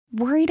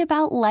Worried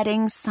about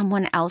letting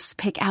someone else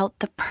pick out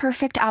the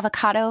perfect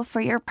avocado for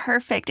your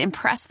perfect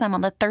impress them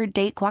on the third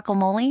date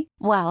guacamole?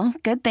 Well,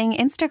 good thing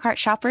Instacart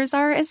shoppers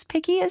are as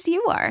picky as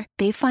you are.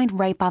 They find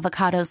ripe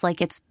avocados like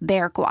it's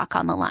their guac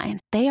on the line.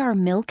 They are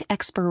milk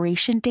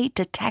expiration date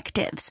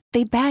detectives.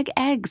 They bag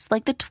eggs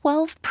like the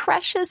 12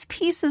 precious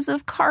pieces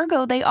of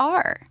cargo they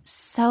are.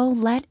 So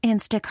let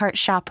Instacart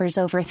shoppers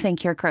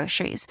overthink your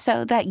groceries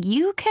so that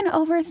you can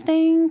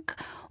overthink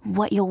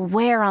what you'll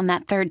wear on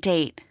that third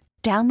date.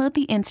 Download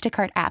the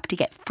Instacart app to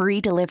get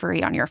free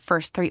delivery on your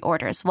first 3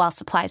 orders while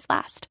supplies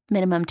last.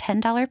 Minimum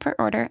 $10 per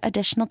order.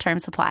 Additional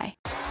terms apply.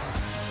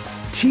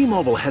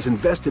 T-Mobile has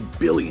invested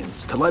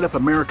billions to light up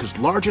America's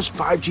largest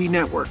 5G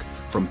network,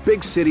 from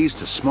big cities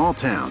to small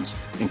towns,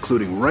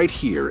 including right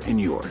here in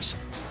yours.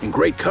 And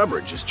great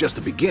coverage is just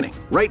the beginning.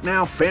 Right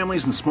now,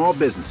 families and small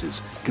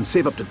businesses can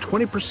save up to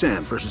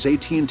 20% versus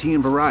AT&T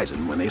and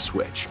Verizon when they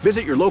switch.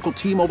 Visit your local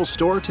T-Mobile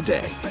store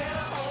today.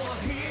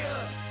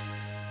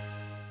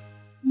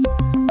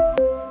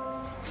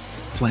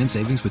 Plan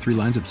savings with 3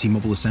 lines of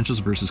T-Mobile Essentials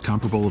versus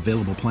comparable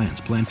available plans.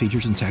 Plan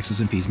features and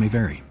taxes and fees may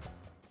vary.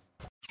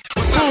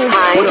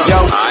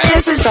 Hi.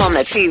 This is on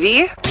the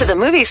TV, to the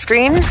movie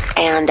screen,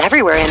 and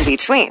everywhere in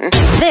between.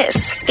 This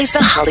is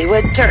the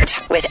Hollywood Dirt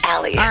with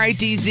Allie. All right,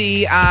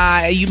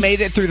 DZ, you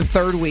made it through the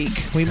 3rd week.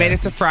 We made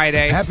it to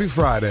Friday. Happy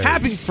Friday.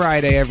 Happy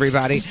Friday,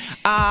 everybody.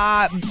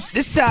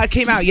 This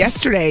came out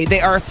yesterday. They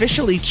are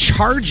officially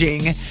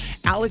charging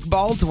Alec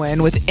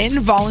Baldwin with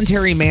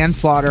involuntary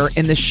manslaughter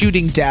in the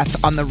shooting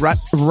death on the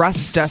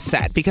Rusta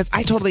set. Because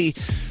I don't want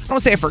to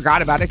say I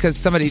forgot about it, because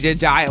somebody did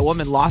die. A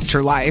woman lost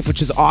her life,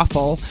 which is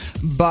awful.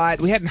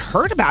 But we hadn't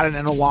heard about it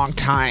in a long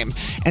time.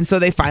 And so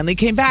they finally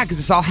came back, because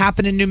this all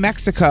happened in New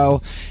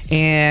Mexico.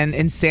 And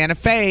in Santa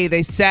Fe,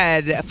 they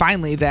said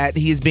finally that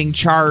he is being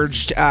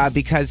charged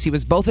because he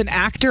was both an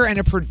actor and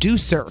a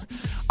producer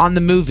on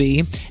the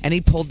movie, and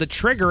he pulled the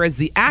trigger as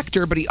the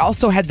actor, but he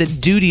also had the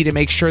duty to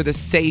make sure the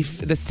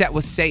set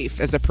was safe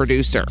as a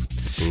producer.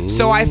 Ooh.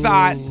 So I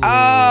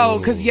thought,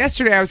 because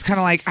yesterday I was kind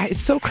of like,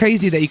 it's so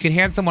crazy that you can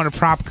hand someone a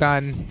prop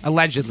gun,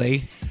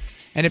 allegedly,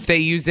 and if they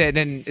use it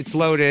and it's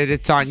loaded,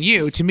 it's on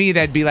you. To me,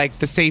 that'd be like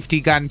the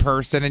safety gun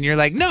person, and you're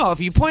like, no, if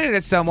you point it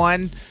at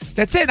someone,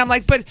 that's it. And I'm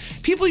like, but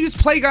people use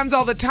play guns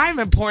all the time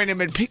and point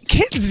them at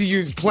kids.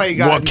 Use play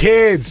guns. Well,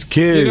 kids.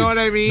 You know what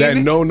I mean? That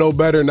know no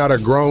better, not a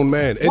grown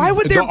man. Why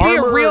would there be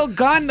a real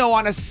gun, though,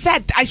 on a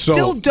set? I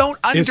still don't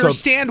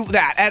understand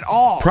that at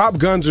all. Prop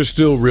guns are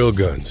still real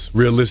guns,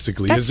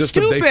 realistically. That's it's just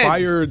stupid. They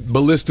fire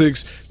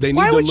ballistics. They need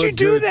Why to would look you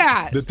do good.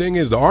 that? The thing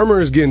is, the armor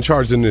is getting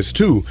charged in this,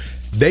 too.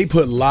 They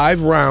put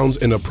live rounds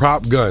in a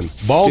prop gun.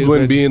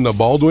 Baldwin, being the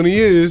Baldwin he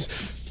is,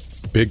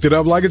 picked it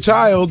up like a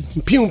child,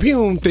 pew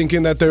pew,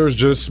 thinking that there was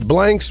just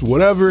blanks,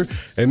 whatever,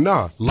 and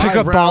live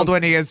rounds.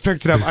 Baldwin he is,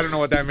 picked it up. I don't know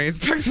what that means.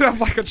 Picked it up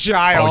like a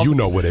child. Oh, you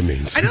know what it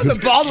means. I know the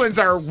Baldwins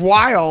are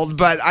wild,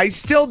 but it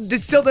still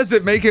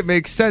doesn't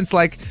make sense.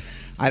 Like,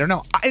 I don't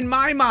know. In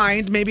my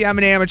mind, maybe I'm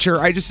an amateur.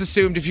 I just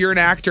assumed if you're an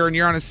actor and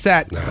you're on a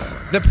set,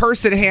 the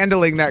person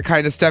handling that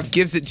kind of stuff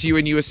gives it to you,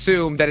 and you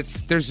assume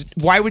that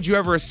why would you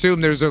ever assume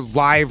there's a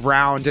live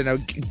round and a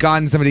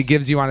gun somebody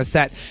gives you on a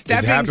set?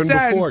 That happened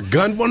before.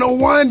 Gun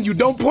 101. You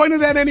don't point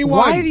it at anyone.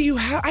 Why do you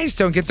I just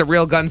don't get the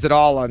real guns at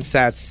all on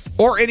sets,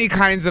 or any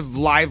kinds of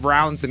live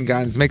rounds and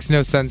guns. Makes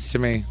no sense to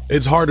me.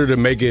 It's harder to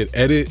make it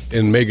edit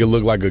and make it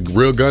look like a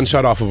real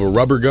gunshot off of a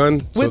rubber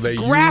gun. With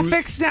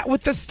graphics,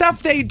 with the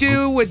stuff they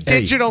do with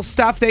digital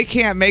stuff, they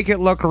can't make it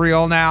look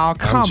real now.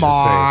 Come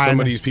on. Saying, some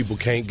of these people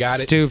can't got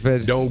it.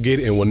 Stupid. Don't get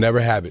it and will never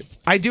have it.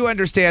 I do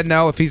understand,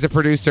 though, if he's a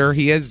producer,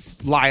 he is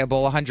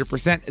liable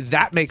 100%.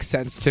 That makes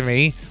sense to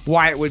me.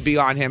 Why it would be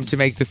on him to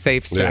make the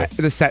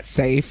set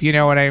safe. You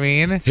know what I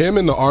mean? Him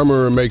and the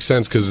armorer makes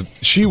sense, because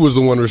she was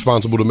the one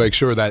responsible to make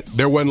sure that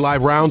there wasn't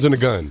live rounds in the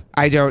gun.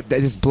 That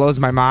just blows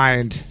my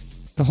mind.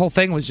 The whole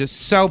thing was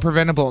just so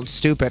preventable and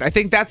stupid. I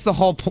think that's the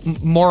whole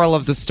moral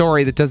of the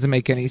story that doesn't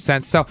make any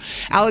sense. So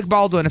Alec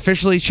Baldwin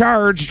officially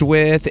charged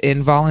with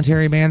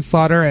involuntary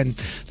manslaughter, and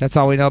that's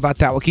all we know about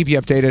that. We'll keep you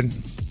updated.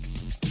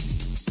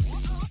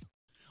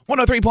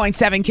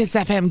 103.7 KISS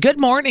FM. Good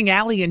morning,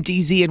 Allie and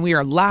DZ, and we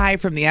are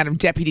live from the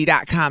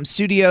AdamDeputy.com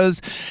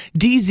studios.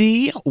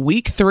 DZ,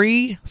 week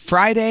 3,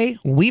 Friday.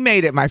 We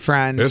made it, my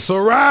friend. It's a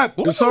wrap.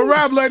 Ooh. It's a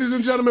wrap, ladies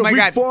and gentlemen. My week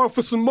God. 4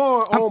 for some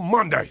more on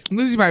Monday. I'm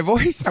losing my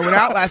voice. I went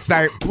out last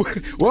night.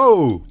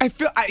 Whoa.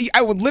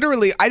 I would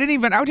literally, I didn't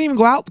even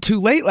go out too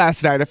late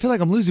last night. I feel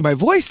like I'm losing my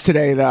voice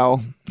today, though.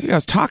 Maybe I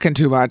was talking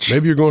too much.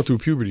 Maybe you're going through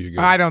puberty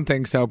again. I don't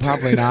think so.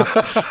 Probably not.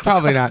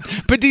 Probably not.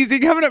 But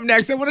DZ, coming up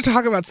next, I want to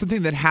talk about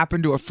something that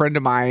happened to a friend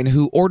of mine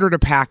who ordered a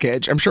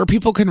package. I'm sure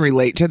people can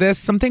relate to this.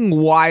 Something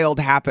wild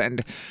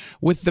happened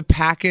with the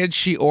package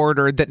she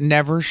ordered that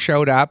never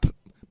showed up.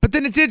 But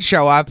then it did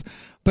show up.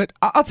 But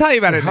I'll tell you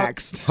about it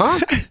next. Huh?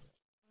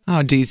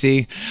 Oh,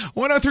 DZ.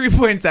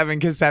 103.7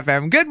 KISS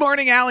FM. Good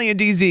morning, Allie and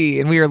DZ.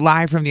 And we are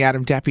live from the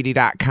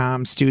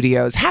AdamDeputy.com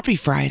studios. Happy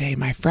Friday,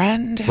 my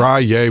friend.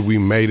 Friday, we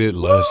made it.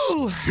 Let's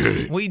get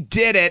it. We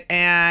did it.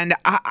 And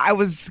I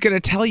was going to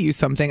tell you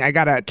something. I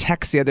got a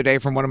text the other day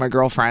from one of my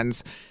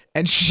girlfriends.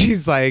 And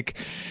she's like,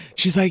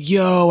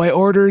 yo, I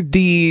ordered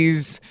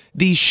these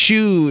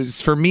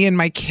shoes for me and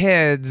my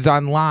kids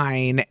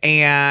online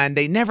and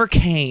they never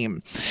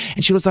came.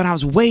 And she goes on, I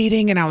was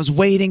waiting and I was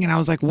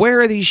like, where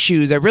are these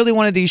shoes? I really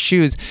wanted these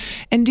shoes.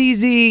 And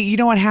DZ, you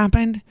know what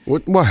happened?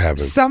 What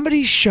happened?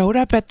 Somebody showed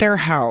up at their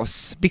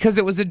house because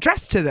it was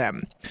addressed to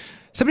them.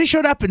 Somebody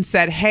showed up and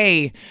said,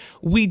 hey,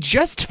 we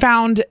just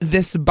found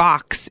this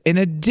box in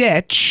a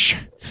ditch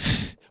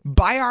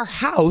by our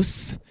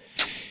house.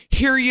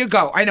 Here you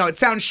go. I know it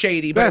sounds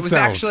shady, but it was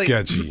actually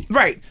sketchy.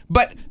 Right.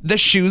 But the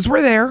shoes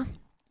were there.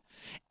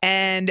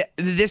 And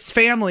this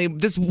family,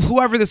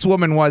 whoever this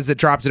woman was that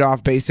dropped it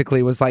off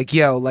basically was like,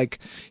 yo, like,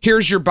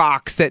 here's your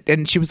box.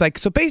 And she was like,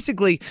 so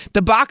basically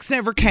the box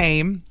never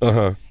came.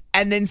 Uh-huh.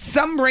 And then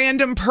some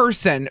random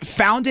person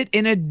found it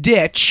in a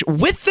ditch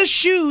with the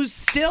shoes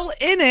still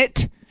in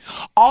it,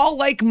 all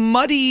like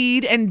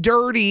muddied and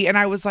dirty. And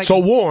I was like, so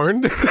worn?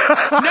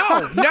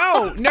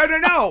 No.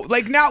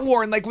 Like not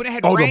worn. Like when it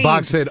had rained. The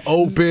box had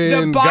opened.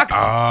 The box,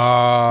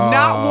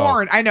 not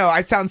worn. I know.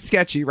 I sound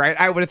sketchy, right?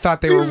 I would have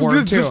thought they were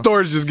worn too. This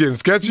story's just getting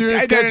sketchier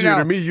and sketchier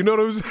to me. You know what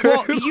I'm saying?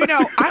 Well,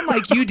 I'm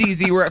like you,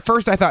 DZ, where at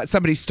first I thought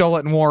somebody stole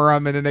it and wore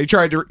them, and then they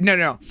tried to.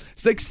 No.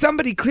 It's like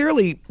somebody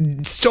clearly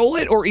stole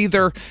it or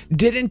either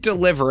didn't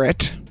deliver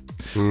it.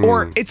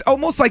 Or it's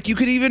almost like you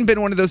could even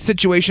been one of those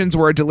situations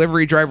where a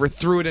delivery driver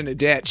threw it in a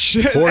ditch.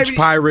 Porch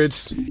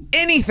pirates.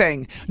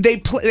 Anything. They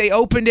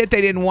opened it.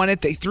 They didn't want it.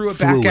 They threw it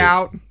back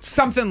out.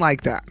 Something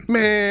like that.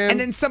 Man. And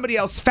then somebody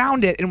else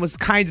found it and was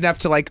kind enough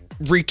to like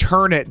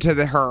return it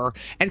to her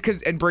and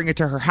bring it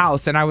to her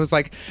house. And I was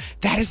like,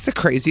 that is the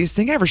craziest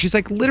thing ever. She's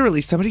like,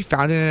 literally somebody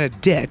found it in a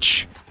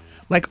ditch.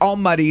 Like all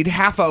muddied,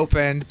 half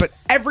opened, but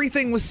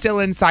everything was still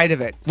inside of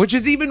it, which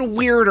is even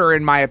weirder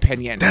in my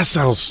opinion. That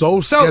sounds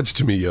so sketch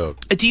to me, yo.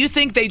 Do you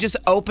think they just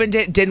opened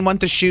it, didn't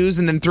want the shoes,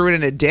 and then threw it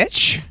in a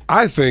ditch?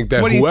 I think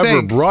that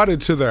whoever brought it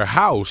to their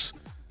house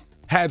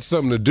had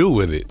something to do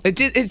with it.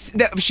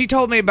 She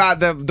told me about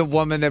the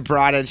woman that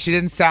brought it. She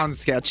didn't sound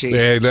sketchy.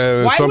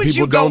 Yeah, some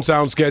people don't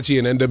sound sketchy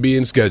and end up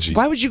being sketchy.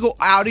 Why would you go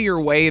out of your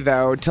way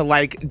though to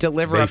like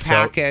deliver a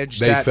package?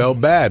 They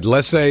felt bad.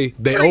 Let's say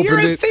they opened you're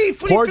a it.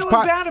 Thief. What are you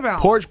feeling bad about?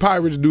 Porch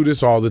pirates do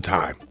this all the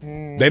time.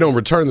 They don't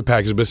return the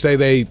package, but say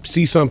they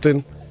see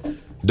something,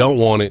 don't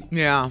want it.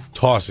 Yeah,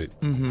 toss it.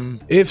 Mm-hmm.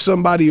 If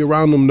somebody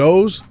around them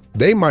knows,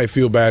 they might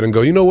feel bad and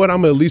go, you know what?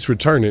 I'm gonna at least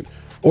return it.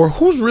 Or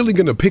who's really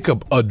gonna pick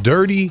up a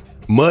dirty,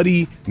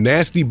 muddy,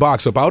 nasty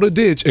box up out a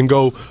ditch and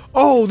go,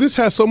 oh, this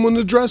has someone's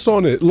address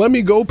on it. Let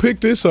me go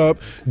pick this up,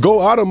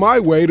 go out of my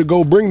way to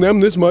go bring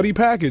them this muddy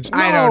package. No,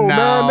 I don't know.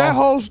 Man, that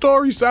whole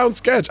story sounds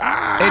sketch.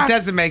 It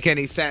doesn't make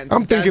any sense.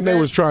 I'm thinking they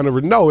was trying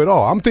to, no, at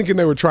all. I'm thinking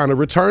they were trying to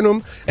return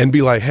them and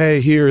be like, hey,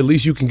 here, at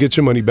least you can get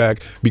your money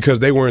back because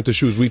they weren't the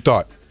shoes we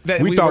thought.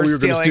 We thought we were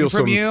going to steal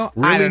some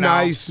really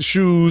nice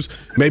shoes,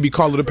 maybe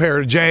call it a pair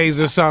of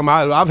J's or something.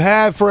 I've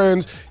had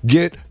friends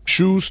get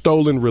shoes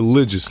stolen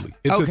religiously.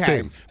 It's a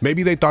thing.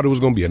 Maybe they thought it was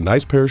going to be a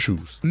nice pair of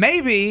shoes.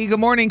 Maybe. Good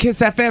morning,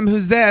 Kiss FM.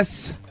 Who's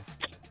this?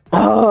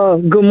 Oh,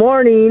 good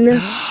morning.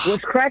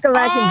 What's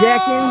crack-a-lackin'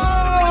 jackin'?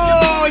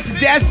 Oh, it's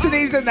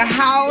Destiny's in the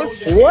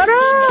house. What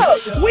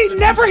up? We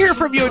never hear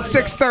from you at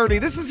 6:30.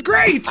 This is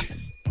great.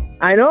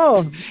 I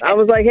know. I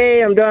was like,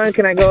 hey, I'm done.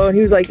 Can I go? And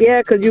he was like,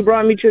 yeah, because you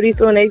brought me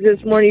chorizo and eggs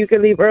this morning. You can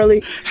leave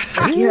early.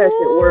 Yes,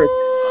 it worked.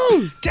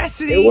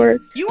 Destiny, it worked.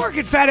 You work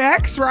at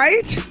FedEx,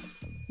 right?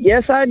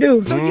 Yes, I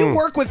do. So you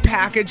work with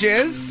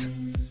packages.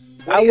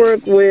 I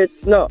drive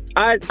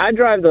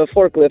the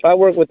forklift. I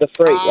work with the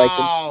freight, like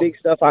the big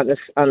stuff on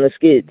the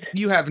skids.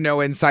 You have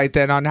no insight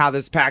then on how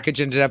this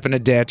package ended up in a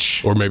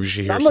ditch. Or maybe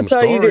she hears some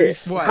stories. You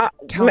this. What?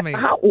 Tell me.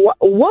 What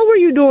were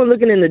you doing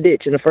looking in the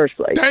ditch in the first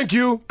place? Thank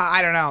you.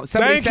 I don't know.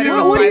 Somebody said it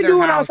was what by are you their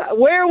doing house. Outside?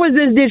 Where was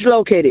this ditch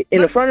located?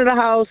 In the front of the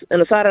house, in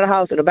the side of the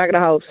house, in the back of the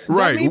house?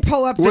 Right. Let me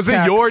pull up the Was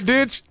text. it your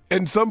ditch?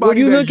 And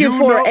somebody were you that looking you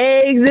for know?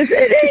 eggs?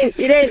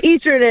 It ain't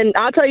Easter, and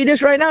I'll tell you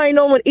this right now, ain't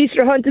no one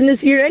Easter hunting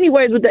this year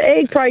anyways with the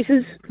egg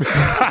prices.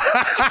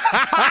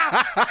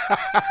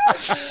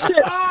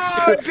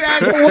 Oh,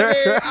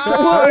 Destiny.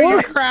 Oh,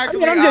 you cracked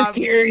me I'm up. just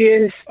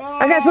curious.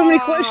 I got so many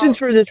questions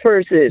for this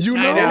person. You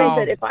know. I know.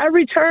 They said if I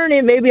return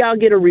it, maybe I'll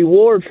get a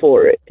reward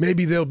for it.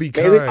 Maybe they'll be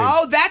kind.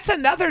 Oh, that's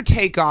another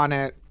take on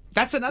it.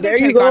 That's another There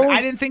you take on it. go.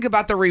 I didn't think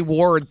about the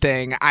reward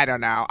thing. I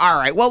don't know. All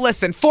right. Well,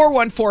 listen,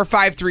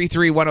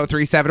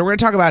 414-533-1037. We're going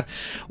to talk about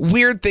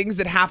weird things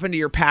that happen to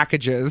your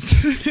packages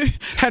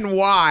and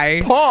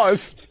why.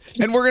 Pause.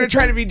 And we're going to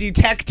try to be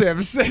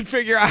detectives and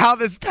figure out how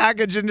this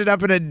package ended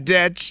up in a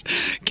ditch.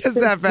 Kiss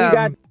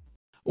FM.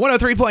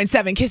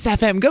 103.7 Kiss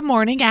FM. Good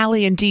morning,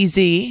 Allie and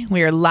DZ.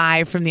 We are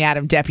live from the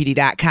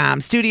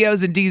AdamDeputy.com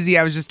studios. And DZ,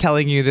 I was just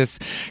telling you this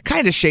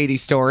kind of shady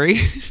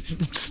story.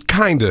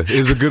 Kinda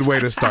is a good way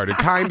to start it.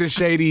 Kinda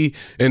shady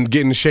and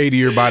getting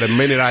shadier by the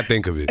minute I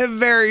think of it.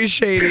 Very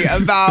shady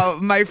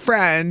about my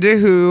friend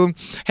who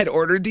had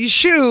ordered these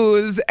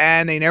shoes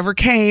and they never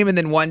came. And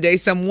then one day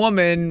some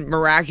woman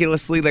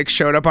miraculously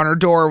showed up on her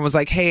door and was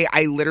like, hey,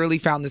 I literally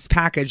found this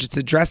package. It's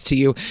addressed to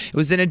you. It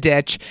was in a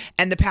ditch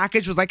and the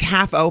package was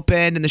half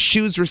open and the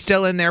shoes were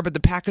still in there, but the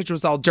package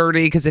was all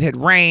dirty because it had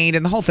rained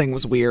and the whole thing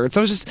was weird.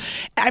 So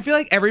I feel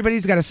like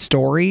everybody's got a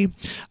story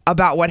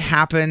about what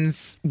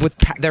happens with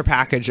their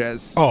packages.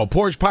 Oh,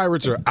 porch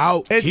pirates are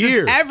out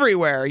here. It's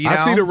everywhere, you know?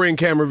 I see the Ring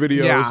camera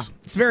videos. Yeah,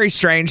 it's very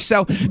strange.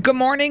 So, good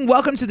morning.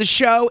 Welcome to the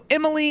show.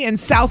 Emily in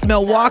South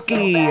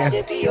Milwaukee.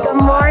 Good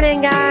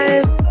morning,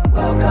 guys.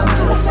 Welcome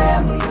to the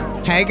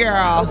family. Hey,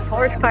 girl.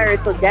 Horse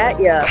pirates will get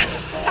you.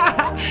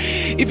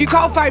 If you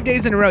call 5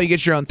 days in a row, you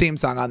get your own theme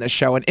song on this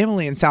show. And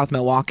Emily in South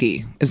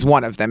Milwaukee is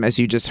one of them, as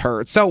you just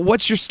heard. So,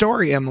 what's your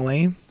story,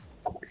 Emily?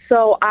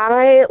 So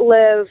I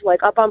live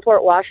up on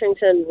Port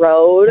Washington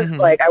Road. Mm-hmm.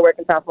 I work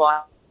in South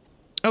Milwaukee.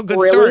 Oh, good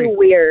really story.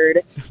 Weird.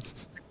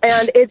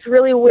 And it's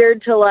really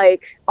weird to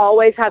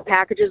always have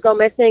packages go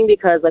missing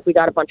because we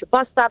got a bunch of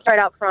bus stops right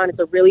out front. It's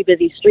a really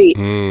busy street.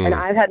 And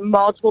I've had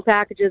multiple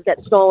packages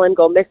get stolen,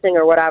 go missing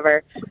or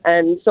whatever.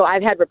 And so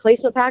I've had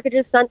replacement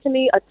packages sent to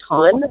me a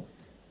ton.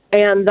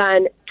 And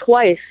then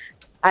twice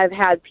I've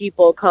had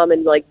people come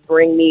and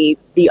bring me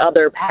the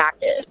other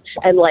package.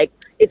 And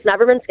it's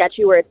never been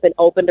sketchy where it's been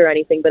opened or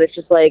anything, but it's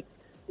just the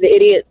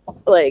idiot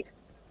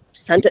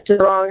sent it to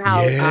the wrong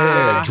house.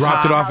 Yeah,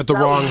 dropped it off at the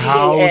wrong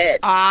house. And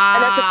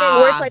that's the thing,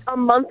 where it's a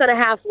month and a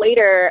half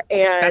later,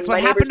 and that's what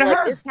my happened to neighbor's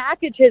her. This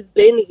package has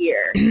been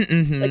here.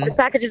 This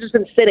package has just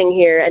been sitting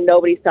here, and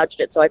nobody's touched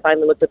it. So I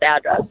finally looked at the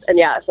address, and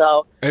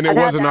and it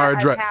wasn't our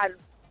address.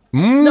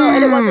 No,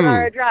 and it wasn't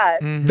our address.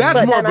 That's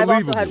but more then I've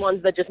believable. also had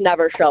ones that just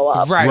never show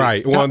up.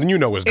 Right. Well, then you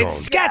know it's gone. It's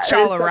sketch Yeah,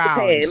 all it's around.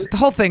 pain. The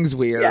whole thing's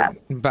weird. Yeah.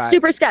 But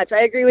Super sketch.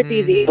 I agree with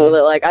DZ.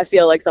 That, I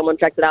feel like someone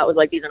checked it out was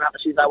these are not the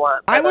shoes I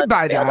want. I would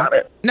buy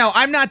that. No,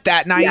 I'm not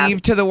that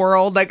naive to the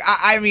world.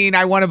 I mean,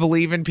 I want to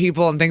believe in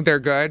people and think they're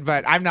good,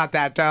 but I'm not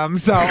that dumb.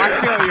 So I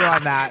feel you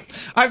on that.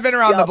 I've been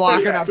around the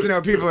block enough to know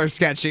people are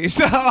sketchy.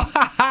 So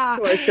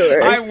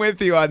Sure. I'm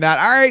with you on that.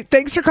 All right.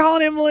 Thanks for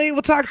calling, Emily.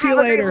 We'll talk to you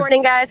later. Good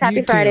morning, guys. Happy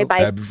You Friday. too.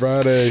 Bye. Happy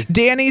Friday.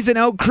 Danny's in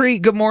Oak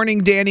Creek. Good morning,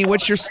 Danny.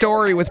 What's your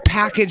story with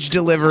package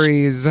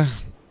deliveries?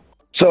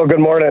 So good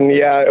morning.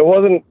 Yeah, it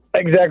wasn't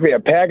exactly a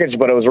package,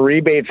 but it was a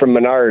rebate from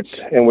Menards,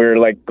 and we were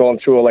going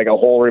through a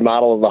whole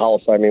remodel of the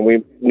house. I mean,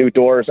 we new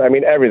doors. I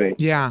mean, everything.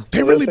 Yeah.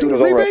 They really do the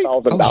rebate?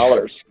 Over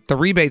 $1,000. The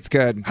rebate's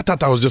good. I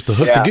thought that was just a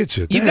hook to get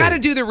you. You got to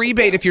do the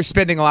rebate if you're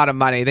spending a lot of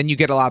money. Then you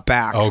get a lot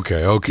back. Okay.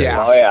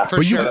 Yeah. Oh yeah. For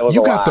But sure.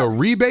 you got the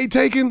rebate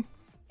taken?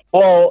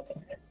 Well,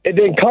 it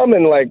didn't come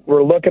in.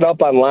 We're looking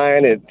up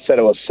online. It said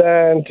it was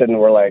sent, and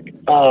we're like,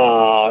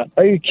 are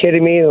you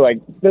kidding me?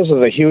 This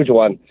was a huge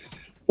one.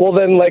 Well,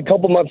 then, a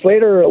couple months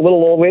later, a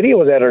little old lady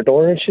was at our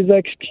door, and she's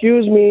like,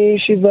 excuse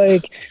me. She's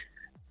like,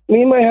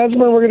 me and my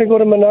husband were going to go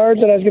to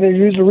Menards, and I was going to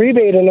use a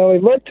rebate. And I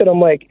looked, and I'm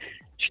like,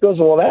 she goes,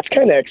 well, that's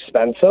kind of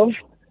expensive.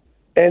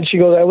 And she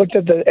goes, I looked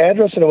at the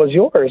address, and it was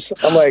yours.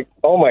 I'm like,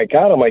 oh, my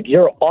God. I'm like,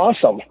 you're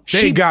awesome.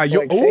 They got you.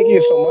 Thank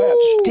you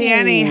so much.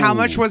 Danny, how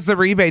much was the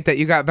rebate that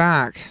you got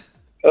back?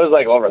 It was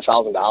over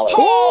 $1,000.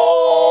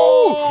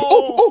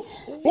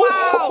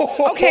 Wow.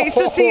 Okay,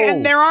 so see,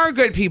 and there are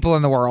good people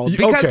in the world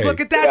because look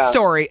at that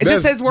story. It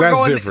just says we're that's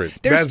going. different.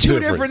 There's That's two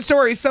different. different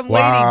stories. Some lady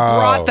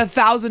brought the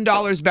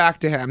 $1,000 back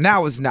to him.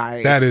 That was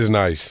nice. That is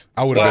nice.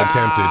 I would have been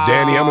tempted.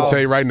 Danny, I'm going to tell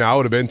you right now, I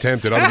would have been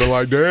tempted. I would have been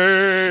like,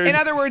 dang. In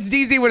other words,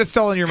 DZ would have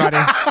stolen your money.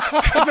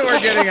 That's what we're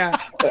getting at.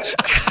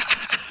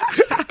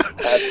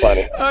 That's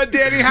funny.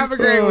 Danny, have a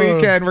great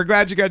weekend. We're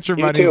glad you got your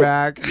money too.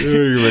 back.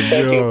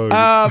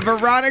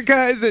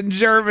 Veronica is in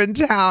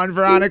Germantown.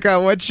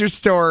 Veronica, what's your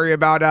story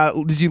about?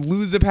 Did you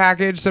lose a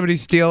package? Somebody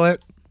steal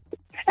it?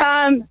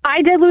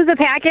 I did lose a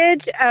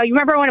package. You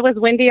remember when it was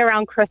windy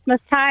around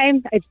Christmas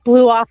time? It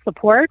blew off the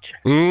porch.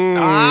 So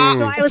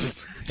I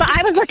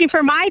was looking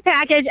for my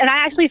package, and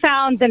I actually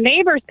found the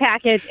neighbor's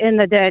package in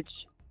the ditch.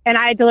 And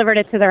I delivered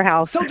it to their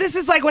house. So this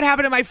is like what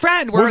happened to my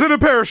friend. Was it a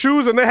pair of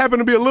shoes and they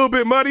happened to be a little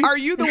bit muddy? Are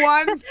you the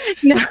one?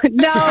 No,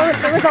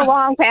 it was a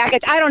long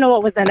package. I don't know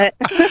what was in it.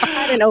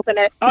 I didn't open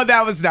it. Oh,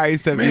 that was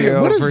nice of Man, you.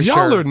 what is for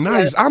y'all sure. are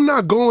nice. I'm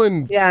not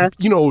going,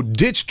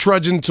 ditch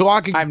trudging so I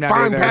can I'm not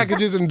find either.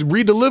 packages and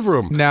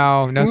redeliver them.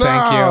 No, thank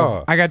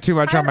you. I got too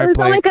much on my It was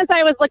only plate. because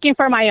I was looking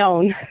for my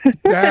own.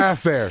 Yeah,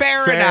 fair.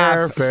 Fair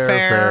enough.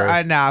 Fair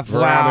enough.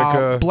 Veronica.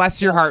 Wow.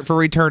 Bless your heart for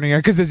returning it,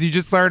 because as you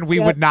just learned, we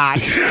would not.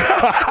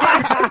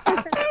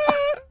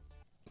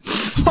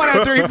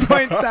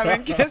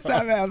 103.7 Kiss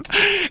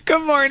FM.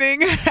 Good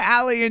morning,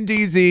 Allie and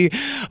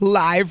DZ,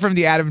 live from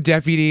the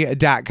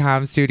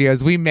AdamDeputy.com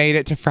studios. We made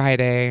it to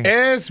Friday.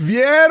 Es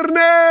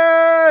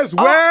viernes!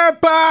 Wepa!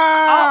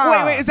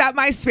 Oh, wait. Is that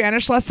my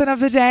Spanish lesson of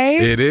the day?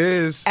 It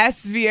is.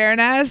 Es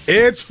viernes.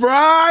 It's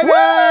Friday!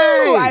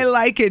 Woo! I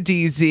like it,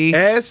 DZ.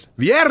 Es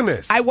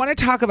viernes. I want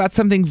to talk about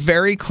something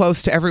very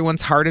close to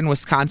everyone's heart in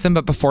Wisconsin,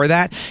 but before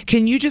that,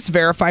 can you just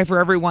verify for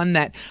everyone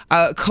that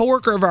a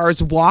coworker of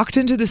ours walked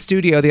into the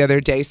studio the other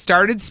day, yesterday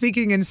started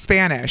speaking in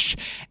Spanish,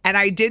 and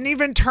I didn't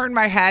even turn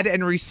my head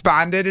and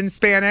responded in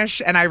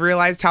Spanish, and I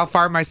realized how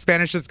far my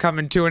Spanish has come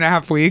in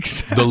 2.5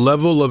 weeks. The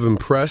level of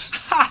impressed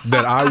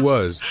that I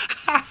was,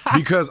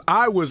 because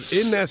I was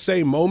in that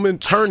same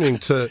moment turning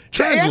to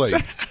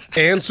translate,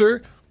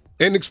 answer,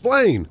 and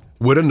explain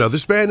with another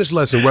Spanish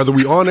lesson, whether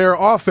we on air or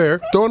off air,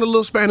 throwing a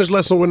little Spanish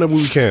lesson whenever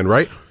we can,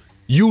 right?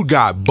 You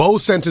got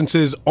both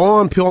sentences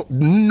on,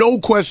 no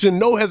question,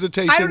 no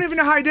hesitation. I don't even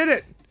know how I did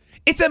it.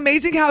 It's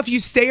amazing how if you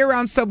stay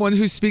around someone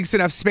who speaks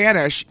enough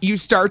Spanish, you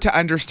start to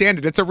understand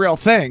it. It's a real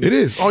thing. It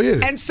is. Oh, yeah.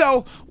 And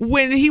so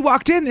when he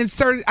walked in and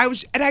started,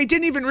 I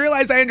didn't even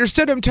realize I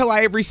understood him till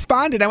I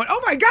responded. I went,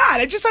 oh my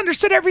God, I just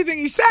understood everything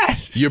he said.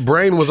 Your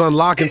brain was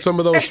unlocking some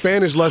of those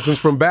Spanish lessons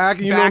from back,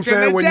 you know what I'm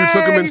saying? When you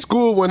took them in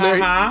school, when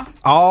they,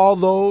 all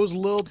those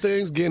little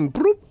things getting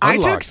unlocked. I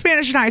took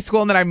Spanish in high school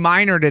and then I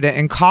minored in it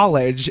in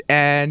college,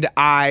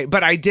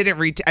 but I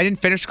didn't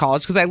finish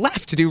college because I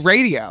left to do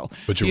radio.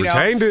 But you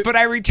retained it. But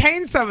I retained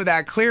some of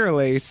that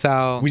clearly,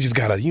 so we just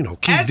gotta,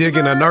 keep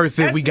digging, unearth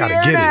it. We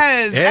gotta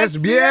get it. Es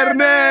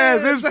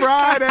viernes. It's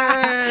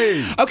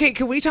Friday. Okay,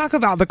 can we talk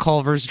about the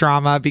Culver's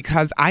drama,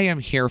 because I am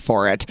here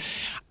for it.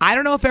 I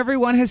don't know if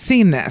everyone has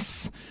seen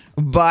this,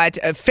 but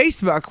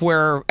Facebook,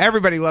 where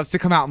everybody loves to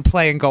come out and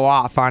play and go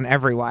off on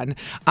everyone.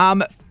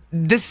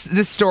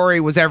 This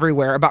story was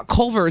everywhere about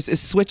Culver's is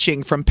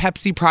switching from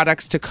Pepsi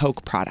products to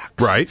Coke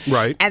products.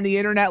 Right. And the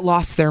internet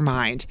lost their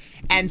mind.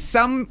 And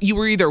you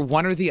were either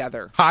one or the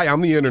other. Hi, I'm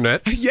the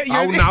internet.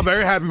 I'm not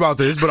very happy about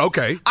this, but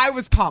okay. I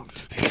was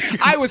pumped.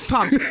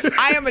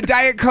 I am a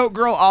Diet Coke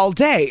girl all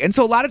day. And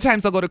so a lot of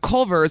times I'll go to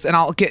Culver's and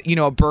I'll get,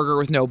 a burger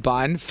with no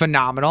bun.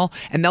 Phenomenal.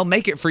 And they'll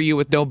make it for you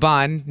with no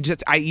bun.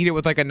 I eat it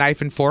with like a knife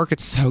and fork.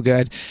 It's so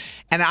good.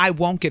 And I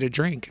won't get a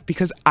drink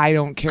because I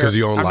don't care. Because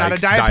you don't I'm like not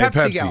a Diet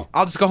Pepsi Pepsi. girl.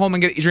 I'll just go home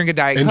and drink a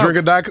Diet Coke. And drink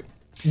a Diet Coke,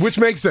 which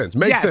makes sense.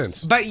 Makes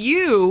sense. But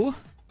you...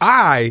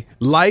 I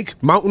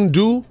like Mountain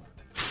Dew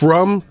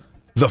from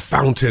the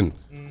fountain.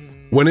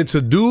 When it's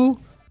a Dew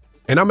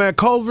and I'm at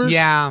Culver's,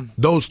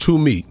 those two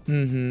meet.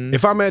 Mm-hmm.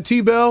 If I'm at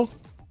T-Bell,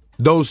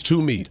 those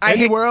two meet.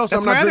 Anywhere else,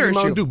 I'm not drinking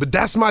Mountain Dew. But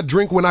that's my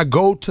drink when I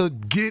go to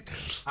get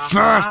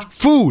fast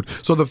food.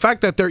 So the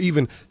fact that they're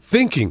even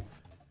thinking,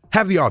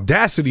 have the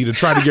audacity to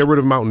try to get rid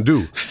of Mountain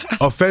Dew,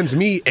 offends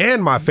me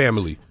and my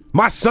family.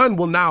 My son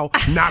will now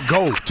not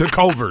go to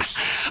Culver's.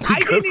 I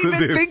didn't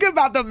even think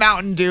about the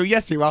Mountain Dew.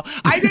 Yes, he will.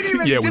 I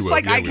didn't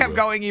even, I kept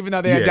going even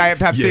though they had Diet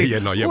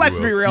Pepsi. Let's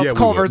be real, it's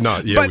Culver's.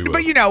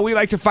 But we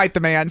like to fight the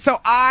man. So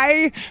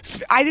I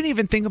didn't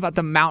even think about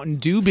the Mountain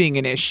Dew being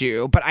an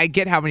issue, but I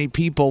get how many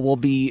people will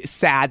be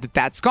sad that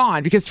that's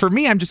gone. Because for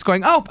me, I'm just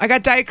going, oh, I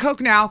got Diet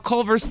Coke now.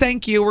 Culver's,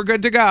 thank you. We're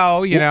good to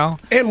go, you know.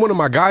 And one of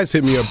my guys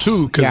hit me up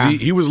too,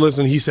 because he was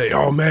listening. He said,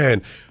 oh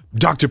man,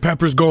 Dr.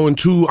 Pepper's going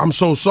too. I'm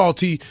so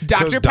salty.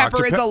 Dr.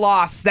 Pepper is a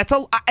loss.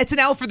 It's an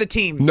L for the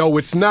team. No,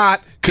 it's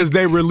not, because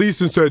they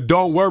released and said,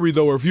 don't worry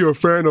though, if you're a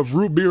fan of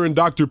root beer and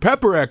Dr.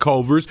 Pepper at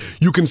Culver's,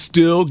 you can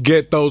still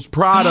get those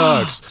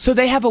products. So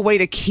they have a way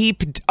to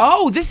keep.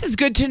 Oh, this is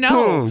good to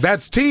know.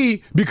 That's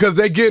T, because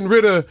they're getting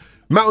rid of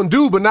Mountain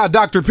Dew, but not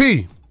Dr.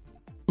 P.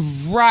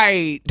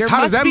 Right. There How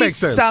must does that be make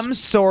sense? some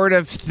sort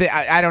of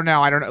I don't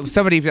know.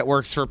 Somebody that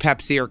works for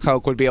Pepsi or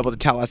Coke would be able to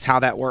tell us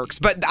how that works.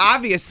 But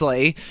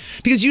obviously,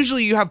 because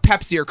usually you have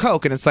Pepsi or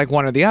Coke and it's like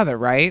one or the other,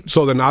 right?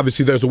 So then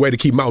obviously there's a way to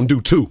keep Mountain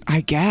Dew too. I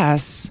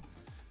guess.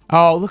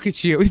 Oh, look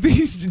at you.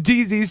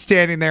 DZ's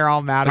standing there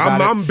all mad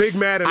about it. I'm big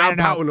mad and I'm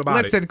pouting about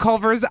it. Listen,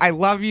 Culver's, I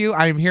love you.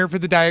 I'm here for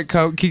the Diet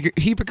Coke. Keep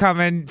it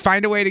coming.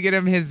 Find a way to get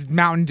him his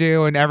Mountain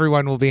Dew and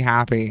everyone will be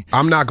happy.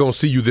 I'm not going to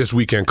see you this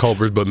weekend,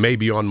 Culver's, but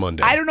maybe on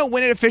Monday. I don't know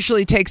when it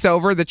officially takes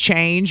over, the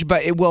change,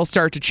 but it will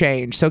start to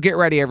change. So get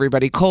ready,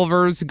 everybody.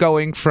 Culver's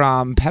going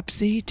from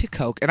Pepsi to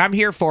Coke, and I'm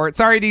here for it.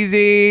 Sorry,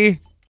 DZ.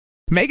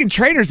 Meghan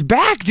Trainor's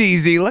back,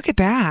 DZ. Look at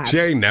that. She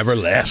ain't never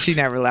left. She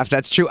never left.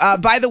 That's true.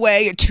 By the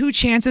way, 2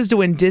 chances to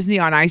win Disney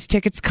on Ice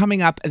tickets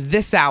coming up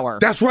this hour.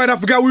 That's right. I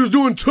forgot we was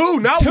doing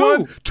 2, not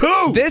 1.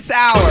 2. This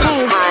hour.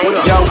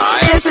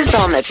 Hi. This is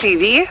on the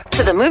TV,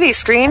 to the movie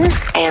screen,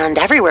 and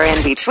everywhere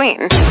in between.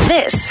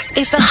 This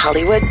is the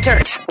Hollywood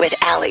Dirt with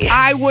Allie.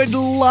 I would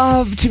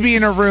love to be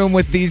in a room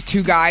with these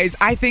two guys.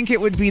 I think it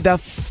would be the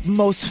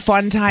most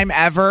fun time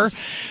ever.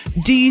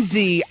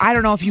 DZ, I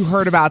don't know if you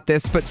heard about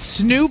this, but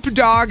Snoop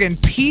Dogg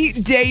and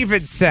Pete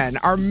Davidson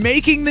are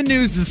making the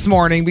news this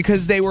morning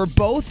because they were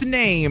both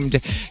named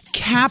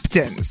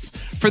captains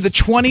for the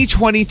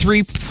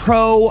 2023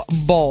 Pro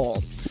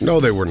Bowl. No,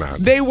 they were not.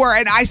 They were,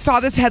 and I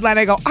saw this headline.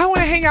 I go, I want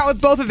to hang out with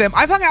both of them.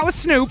 I've hung out with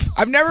Snoop.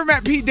 I've never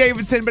met Pete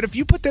Davidson, but if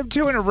you put them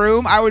two in a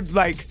room, I would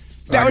like...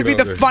 That would be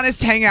the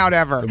funnest hangout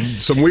ever.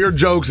 Some weird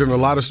jokes and a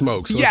lot of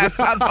smoke. So. Yes,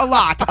 a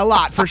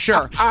lot for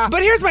sure.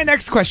 But here's my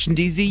next question,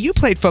 DZ. You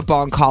played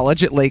football in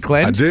college at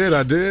Lakeland.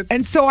 I did.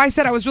 And so I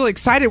said I was really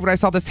excited when I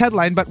saw this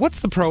headline, but what's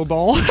the Pro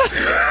Bowl?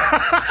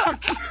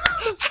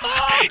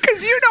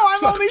 Because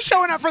I'm only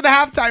showing up for the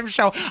halftime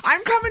show.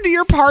 I'm coming to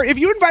your part. If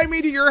you invite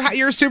me to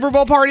your Super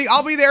Bowl party,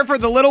 I'll be there for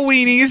the little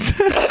weenies.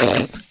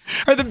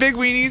 Or the big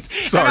weenies.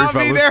 Sorry, and I'll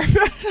fellas. be there.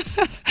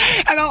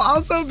 And I'll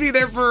also be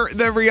there for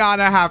the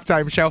Rihanna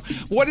halftime show.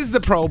 What is the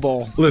Pro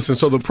Bowl? Listen,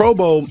 so the Pro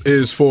Bowl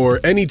is for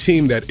any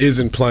team that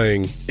isn't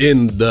playing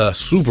in the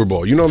Super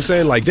Bowl. You know what I'm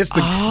saying? Like, this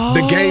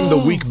the game the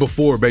week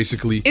before,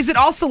 basically. Is it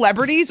all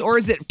celebrities or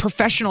is it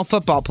professional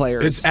football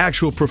players? It's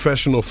actual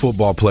professional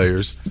football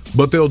players,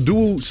 but they'll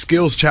do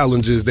skills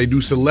challenges. They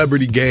do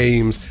celebrity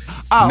games.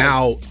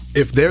 Now,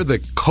 if they're the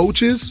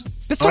coaches,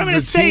 that's what I'm going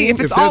to say. If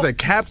they're the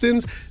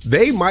captains,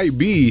 they might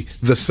be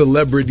the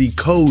celebrity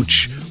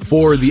coach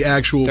for the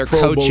actual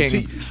Pro Bowl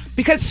team.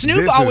 Because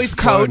Snoop always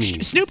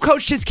coached. Snoop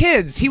coached his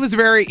kids. He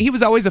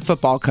was always a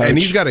football coach. And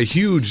he's got a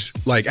huge,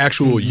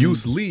 actual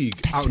youth league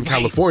out in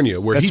California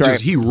where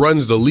he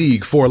runs the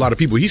league for a lot of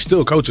people. He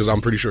still coaches,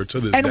 I'm pretty sure, to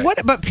this day.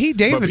 But Pete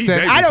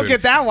Davidson, I don't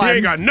get that one. He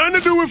ain't got nothing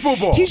to do with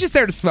football. He's just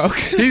there to smoke.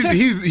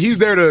 He's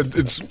there to,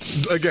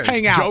 again,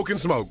 hang out. Joke and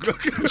smoke.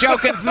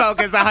 Joke and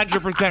smoke is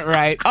 100%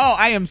 right. Oh,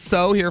 I am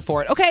so here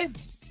for it. Okay.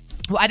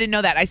 Well, I didn't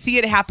know that. I see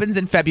it happens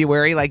in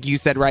February, like you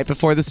said, right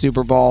before the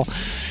Super Bowl.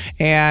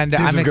 And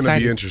I'm excited. This is going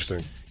to be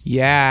interesting.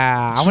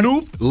 Yeah.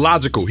 Snoop,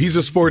 logical. He's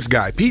a sports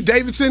guy. Pete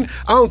Davidson,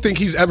 I don't think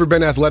he's ever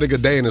been athletic a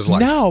day in his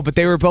life. No, but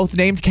they were both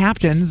named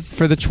captains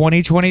for the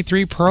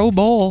 2023 Pro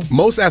Bowl.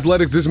 Most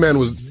athletics this man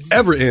was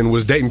ever in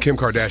was dating Kim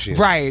Kardashian.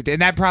 Right, and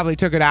that probably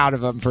took it out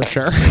of him for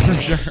sure.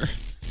 For sure.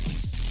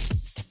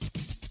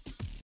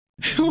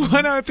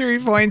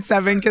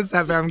 103.7 Kiss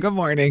FM. Good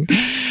morning.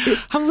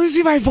 I'm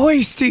losing my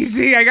voice,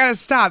 DZ. I gotta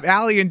stop.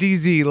 Allie and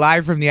DZ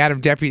live from the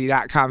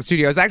AdamDeputy.com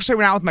studios. I actually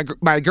went out with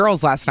my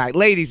girls last night.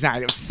 Ladies'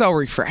 night. It was so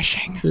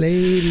refreshing.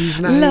 Ladies'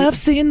 night. Love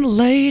seeing the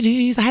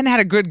ladies. I hadn't had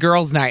a good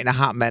girls' night in a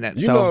hot minute.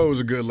 You know it was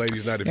a good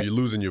ladies' night if you're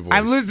losing your voice.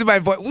 I'm losing my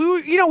voice.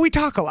 We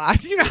talk a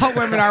lot. You know how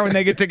women are when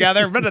they get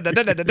together. There's a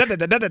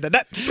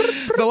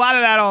lot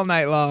of that all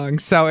night long.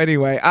 So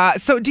anyway,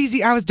 so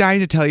DZ, I was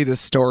dying to tell you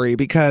this story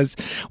because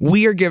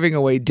we are giving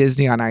away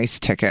Disney on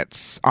Ice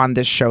tickets on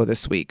this show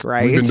this week,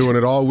 right? We've been doing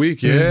it all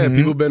week. Yeah,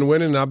 people been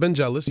winning. And I've been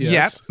jealous. Yes.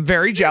 Yep,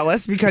 very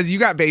jealous because you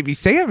got baby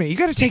Sammy. You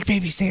got to take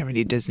baby Sammy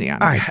to Disney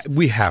on Ice.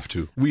 We have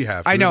to.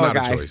 I know it's a guy.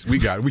 Not a choice. We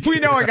got it. We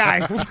know a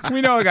guy. We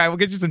know a guy. We'll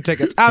get you some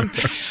tickets.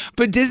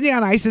 But Disney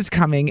on Ice is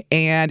coming,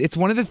 and it's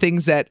one of the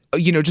things that,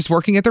 just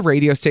working at the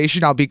radio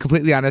station, I'll be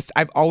completely honest,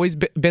 I've always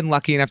been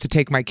lucky enough to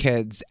take my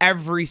kids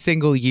every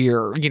single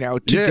year, to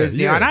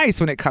Disney on Ice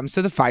when it comes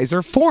to the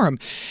Pfizer Forum.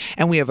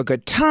 And we have a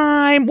good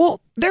time. Well,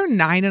 they're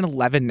 9 and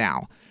 11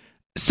 now.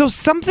 So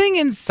something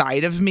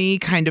inside of me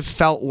kind of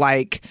felt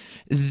like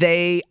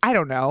I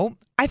don't know,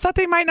 I thought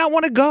they might not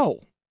want to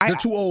go. They're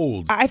too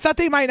old. I thought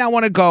they might not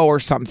want to go or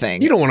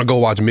something. You don't want to go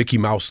watch Mickey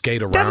Mouse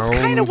skate around. That's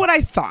kind of what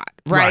I thought,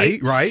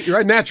 right? Right.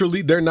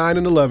 Naturally, they're 9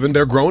 and 11.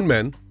 They're grown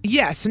men.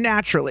 Yes,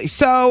 naturally.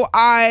 So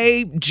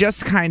I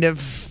just kind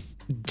of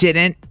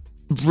didn't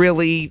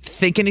really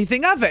think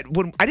anything of it.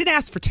 I didn't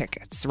ask for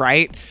tickets,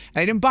 right?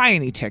 I didn't buy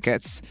any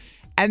tickets.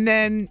 And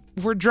then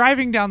we're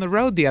driving down the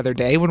road the other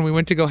day when we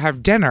went to go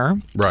have dinner.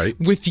 Right.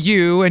 With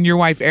you and your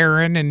wife,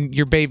 Erin, and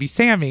your baby,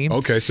 Sammy.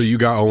 Okay, so you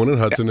got Owen and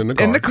Hudson in the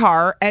car. In the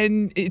car.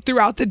 And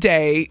throughout the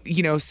day,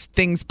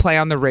 things play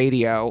on the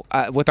radio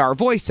with our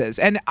voices.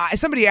 And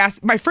somebody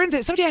asked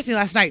me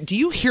last night, do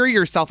you hear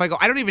yourself? I go,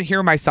 I don't even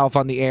hear myself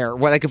on the air.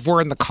 Like if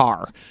we're in the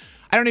car.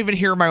 I don't even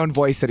hear my own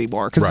voice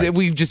anymore because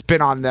we've just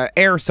been on the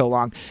air so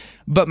long.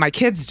 But my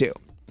kids do.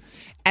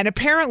 And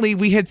apparently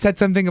we had said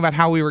something about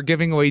how we were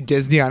giving away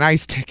Disney on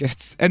Ice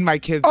tickets. And my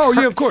kids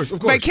yeah, of course.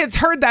 My kids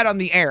heard that on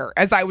the air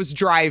as I was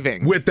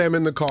driving. With them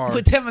in the car.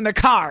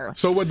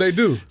 So what'd they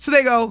do? So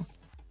they go,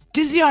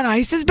 Disney on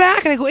Ice is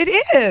back? And I go, it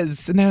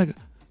is. And they're like,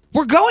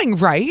 we're going,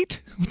 right?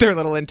 Their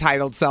little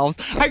entitled selves.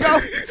 I go,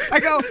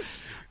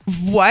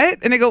 what?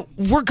 And they go,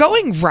 we're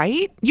going,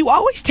 right? You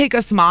always take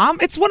us, Mom.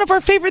 It's one of our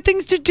favorite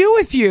things to do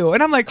with you.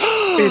 And I'm like,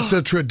 it's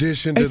a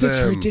tradition to them. It's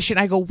a tradition.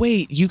 I go,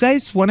 wait, you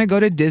guys want to go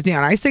to Disney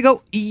on Ice? They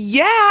go,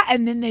 yeah.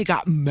 And then they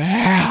got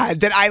mad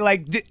that I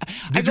did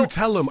you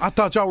tell them? I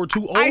thought y'all were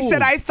too old. I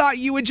said, I thought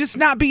you would just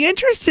not be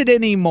interested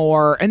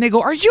anymore. And they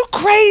go, are you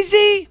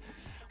crazy?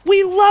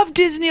 We love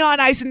Disney on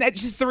Ice, and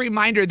that's just a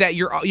reminder that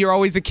you're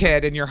always a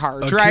kid in your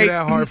heart, right? A kid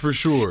at heart for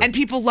sure. And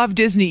people love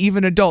Disney,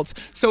 even adults.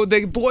 So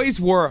the boys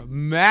were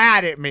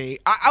mad at me.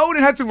 Owen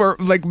and Hudson were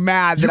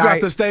mad that you got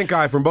the stank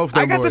eye from both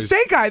them boys. I got the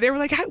stank eye. They were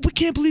like, we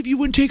can't believe you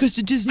wouldn't take us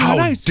to Disney on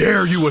Ice. How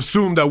dare you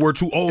assume that we're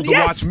too old to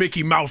watch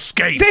Mickey Mouse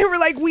skate? They were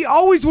like, we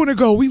always want to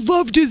go. We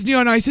love Disney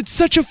on Ice. It's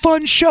such a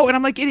fun show. And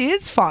I'm like, it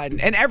is fun.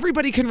 And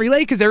everybody can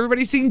relate because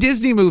everybody's seen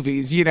Disney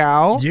movies,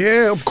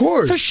 Yeah, of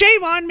course. So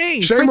shame on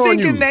me for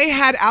thinking they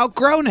had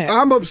outgrown it.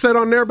 I'm upset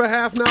on their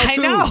behalf now,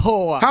 too. I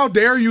know. How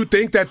dare you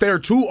think that they're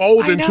too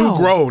old and too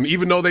grown,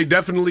 even though they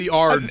definitely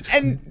are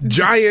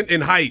giant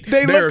in height.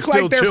 They look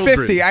like they're children.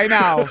 50, I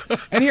know.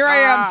 And here I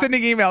am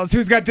sending emails.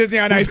 Who's got Disney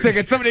on Ice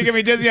tickets? Somebody give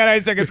me Disney on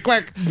Ice tickets,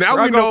 quick.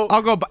 Now we know.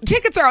 I'll go.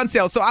 Tickets are on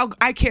sale, so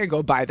I can't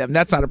go buy them.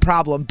 That's not a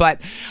problem. But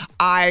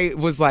I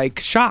was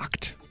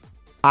shocked.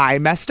 I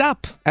messed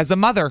up as a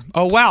mother.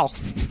 Oh, well.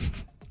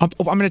 I'm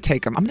going to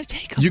take him. You got to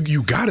take him.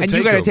 And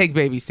you got to take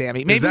baby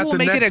Sammy. Maybe we'll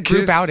make it a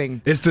group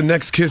outing. It's the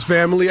next Kiss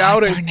family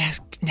outing. It's our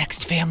next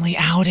next family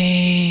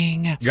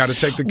outing. Got to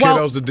take the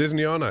kiddos to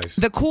Disney on Ice.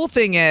 The cool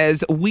thing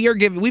is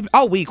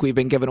all week we've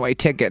been giving away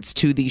tickets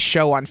to the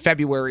show on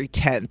February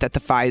 10th at the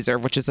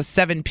Pfizer, which is a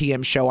 7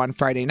 p.m. show on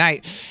Friday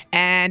night.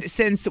 And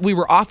since we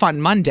were off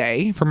on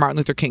Monday for Martin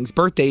Luther King's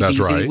birthday, That's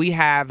DZ, right. we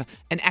have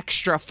an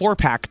extra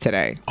 4-pack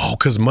today. Oh,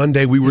 because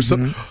Monday we were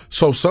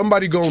so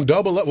somebody going to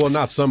double up. Well,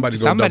 not somebody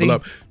going to double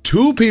up.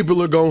 2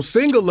 people are going to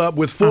single up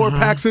with 4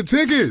 packs of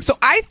tickets. So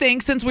I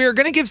think since we are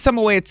going to give some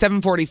away at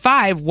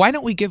 7:45, why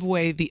don't we give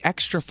away the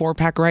extra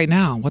 4-pack right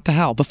now? What the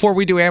hell? Before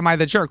we do Am I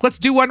the Jerk? Let's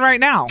do one right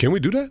now. Can we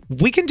do that?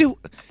 We can do.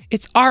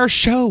 It's our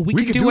show. We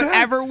can do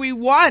whatever we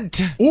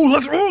want.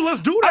 Let's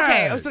do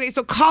that. Okay.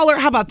 So caller,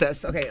 how about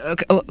this? Okay.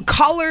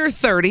 Caller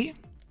 30.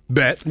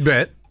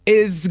 Bet.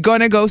 Is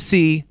going to go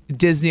see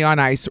Disney on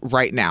Ice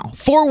right now.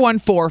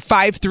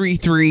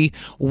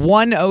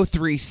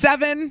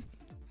 414-533-1037.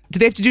 Do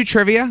they have to do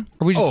trivia?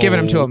 Or are we just giving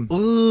them to them?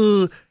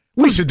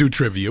 We should do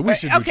trivia.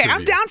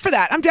 I'm down for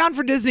that. I'm down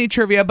for Disney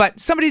trivia, but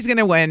somebody's going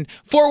to win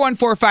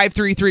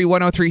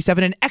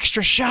 414-533-1037. An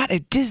extra shot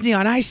at Disney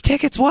on Ice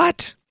tickets.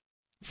 What?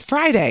 It's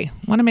Friday.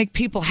 Want to make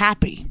people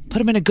happy. Put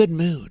them in a good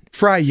mood.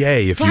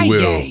 Friday, if you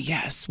will. Friday,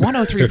 yes.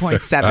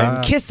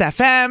 103.7 Kiss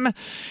FM.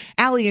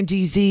 Ali and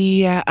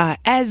DZ.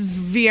 Es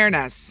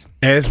viernes.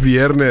 Es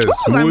viernes.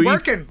 Ooh, I'm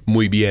working.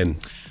 Muy bien.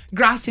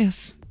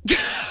 Gracias.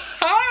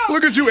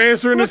 Look at you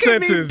answering the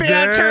sentence. Look at me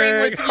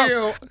bantering with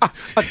you.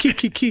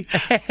 Kiki.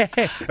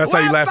 That's how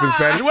you laugh in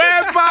Spanish.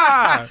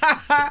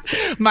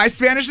 Wepa! My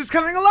Spanish is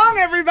coming along,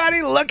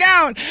 everybody. Look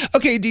out.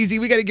 Okay, DZ,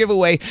 we got to give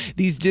away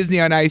these Disney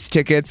on Ice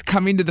tickets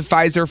coming to the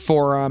Pfizer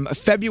Forum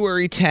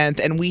February 10th,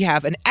 and we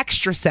have an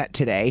extra set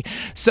today.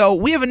 So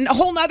we have a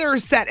whole nother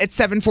set at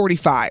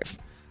 7:45.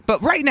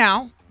 But right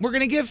now, we're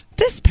going to give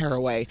this pair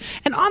away.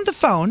 And on the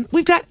phone,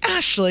 we've got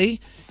Ashley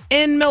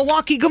in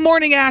Milwaukee. Good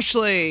morning,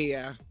 Ashley.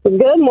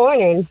 Good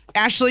morning.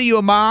 Ashley, you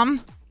a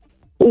mom?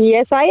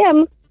 Yes, I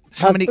am.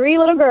 How many? 3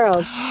 little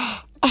girls.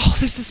 Oh,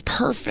 this is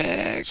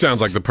perfect. Sounds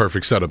like the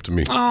perfect setup to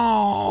me.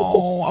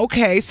 Oh,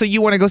 okay. So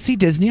you want to go see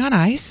Disney on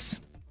Ice?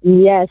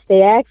 Yes,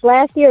 they asked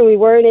last year and we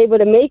weren't able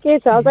to make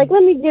it, so I was like,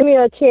 give me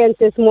a chance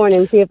this morning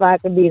and see if I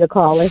could be the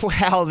caller.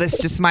 Well,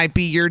 this just might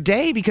be your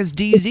day because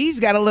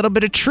DZ's got a little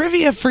bit of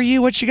trivia for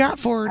you. What you got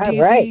for her,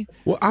 DZ? Right.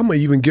 Well, I'm going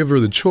to even give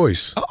her the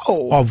choice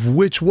of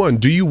which one.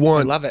 Do you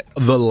want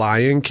the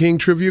Lion King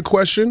trivia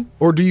question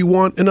or do you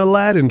want an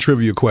Aladdin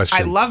trivia question?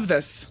 I love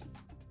this.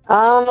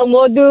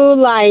 We'll do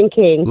Lion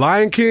King.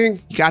 Lion King?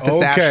 You got this,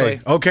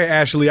 Ashley. Okay,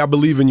 Ashley, I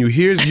believe in you.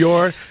 Here's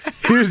your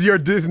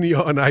Disney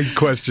on Ice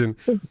question.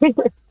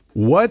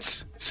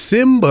 What's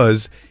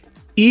Simba's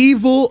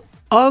evil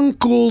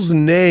uncle's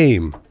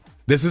name?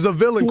 This is a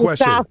villain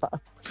question.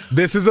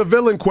 This is a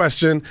villain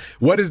question.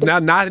 What is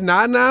now?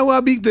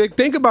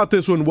 Think about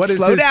this one. What is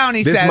Slow down,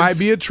 he says. This might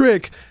be a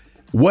trick.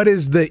 What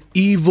is the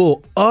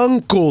evil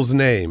uncle's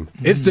name?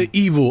 It's the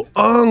evil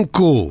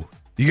uncle.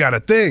 You got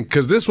to think,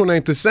 because this one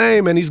ain't the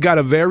same, and he's got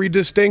a very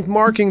distinct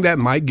marking that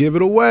might give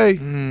it away.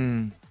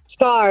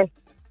 Scar.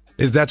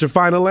 Is that your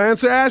final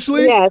answer,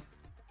 Ashley? Yes.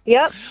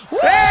 Yep.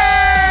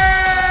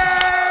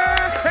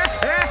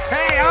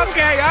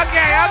 Okay.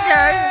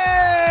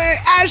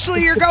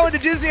 Ashley, you're going to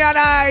Disney on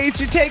Ice.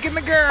 You're taking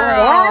the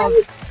girls.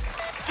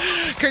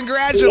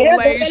 Congratulations.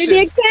 Yes, they're going to be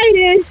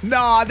excited.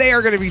 No, they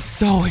are going to be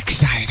so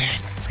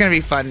excited. It's going to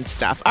be fun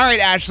stuff. All right,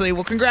 Ashley.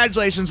 Well,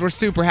 congratulations. We're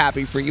super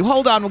happy for you.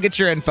 Hold on. We'll get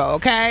your info,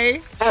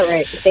 okay? All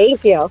right.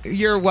 Thank you.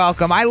 You're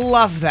welcome. I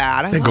love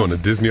that. They're going to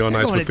Disney on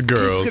Ice with the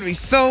girls. It's going to be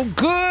so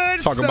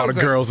good. Talking about a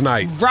girls'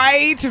 night.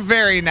 Right.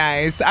 Very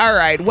nice. All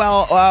right.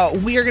 Well,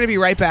 we are going to be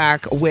right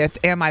back with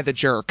Am I the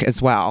Jerk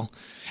as well.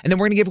 And then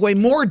we're going to give away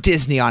more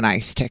Disney on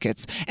Ice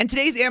tickets. And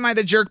today's Am I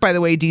the Jerk, by the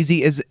way,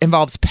 DZ,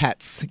 involves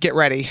pets. Get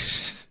ready.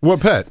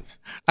 What pet?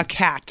 A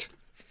cat.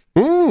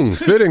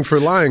 Fitting for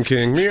Lion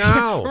King.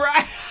 Meow.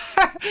 Right.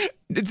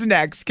 It's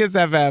next. Kiss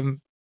FM.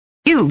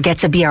 You get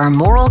to be our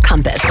moral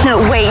compass. No,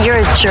 wait, you're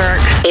a jerk.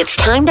 It's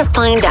time to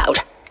find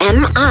out.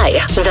 Am I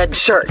the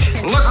jerk?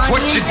 Look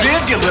what you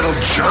did, you little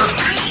jerk.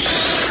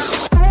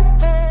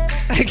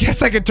 I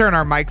guess I could turn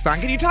our mics on.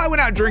 Can you tell I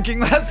went out drinking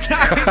last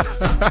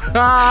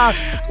night?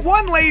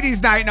 One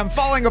ladies' night and I'm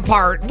falling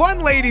apart. One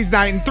ladies'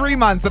 night in 3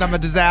 months and I'm a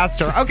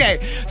disaster. Okay,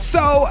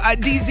 so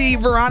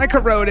DZ, Veronica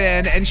wrote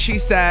in and she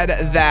said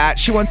that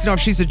she wants to know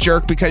if she's a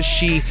jerk because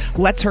she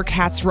lets her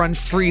cats run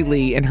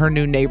freely in her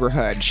new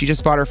neighborhood. She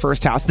just bought her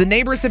first house. The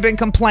neighbors have been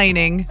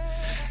complaining,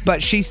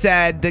 but she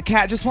said the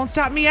cat just won't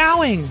stop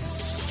meowing.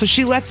 So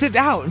she lets it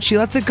out and she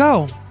lets it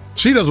go.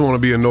 She doesn't want to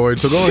be annoyed,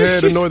 so go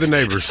ahead and annoy the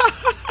neighbors.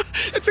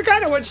 It's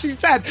kind of what she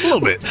said. A little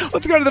bit.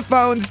 Let's go to the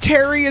phones.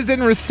 Terry is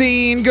in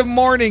Racine. Good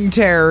morning,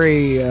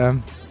 Terry.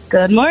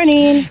 Good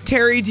morning.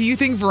 Terry, do you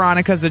think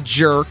Veronica's a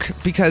jerk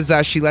because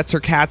she lets her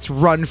cats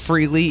run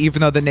freely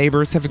even though the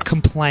neighbors have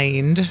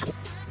complained?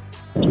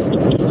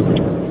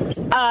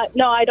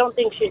 No, I don't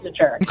think she's a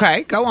jerk.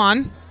 Okay, go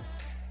on.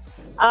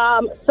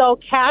 So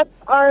cats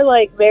are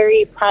like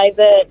very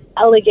private,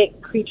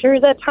 elegant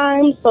creatures at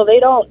times, so they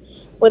don't.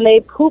 When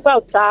they poop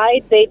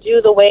outside, they do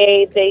the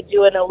way they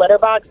do in a litter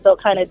box. They'll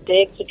kind of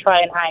dig to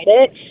try and hide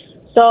it.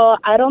 So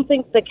I don't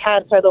think the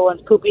cats are the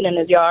ones pooping in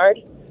his yard.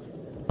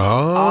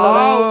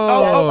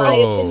 Oh. That's my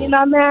opinion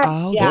on that.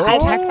 Oh, yeah,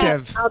 I've had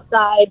detective. cats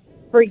outside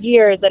for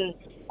years, and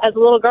as a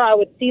little girl, I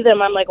would see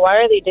them. I'm like, why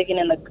are they digging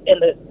in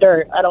the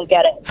dirt? I don't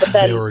get it. But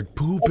then They were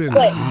pooping.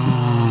 But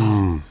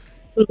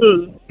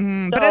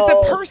as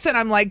a person,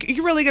 I'm like,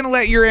 you really going to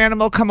let your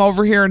animal come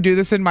over here and do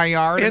this in my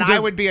yard? And I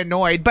would be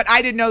annoyed. But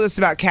I didn't know this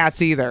about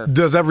cats either.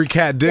 Does every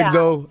cat dig,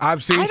 though?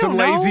 I've seen some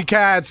lazy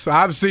cats.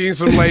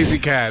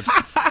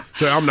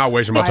 So I'm not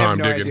wasting my time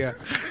digging.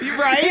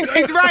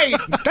 Right.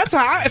 That's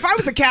how. If I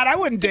was a cat, I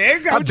wouldn't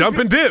dig. I'd dump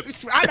and dip.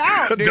 I'm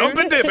out, dude. Dump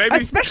and dip, baby.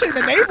 Especially in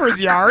the neighbor's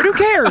yard. Who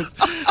cares?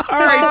 All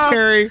right,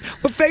 Terry.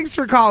 Well, thanks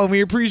for calling.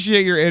 We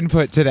appreciate your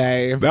input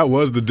today. That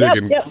was the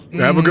digging.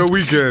 Have a good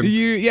weekend.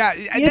 You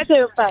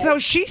too. Bye. So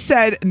she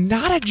said,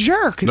 not a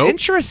jerk. Nope.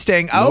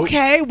 Interesting. Nope.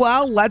 Okay,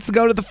 well, let's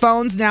go to the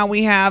phones. Now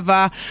we have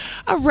a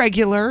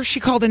regular. She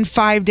called in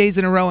 5 days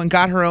in a row and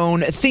got her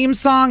own theme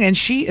song, and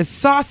she is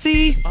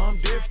saucy.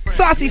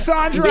 Saucy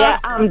Sandra. Yeah,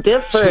 I'm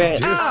different.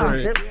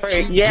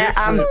 Yeah,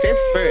 I'm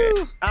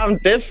different. I'm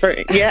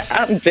different. Yeah,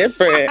 I'm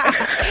different.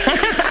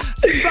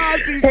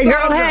 Saucy Hey, Sandra.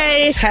 girl,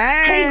 hey.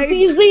 Hey.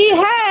 Hey, ZZ,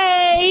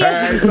 hey.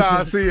 Hey,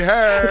 Saucy,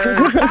 hey.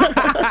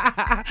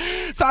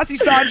 Saucy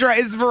Sandra,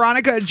 is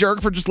Veronica a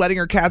jerk for just letting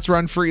her cats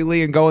run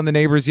freely and go in the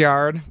neighbor's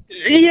yard?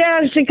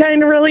 Yeah, she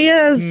kind of really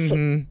is.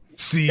 Mm-hmm.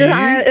 See?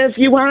 If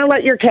you want to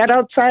let your cat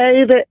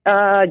outside,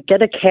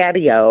 get a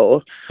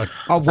catio.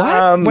 A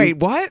what? Wait,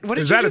 what? What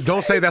is that?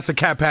 Don't say that's a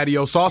cat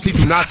patio. Saucy,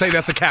 do not say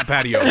that's a cat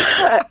patio.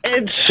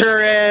 It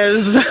sure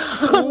is.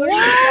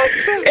 What?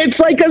 It's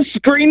like a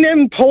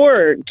screen-in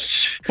porch.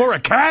 For a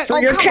cat? For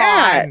your come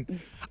cat.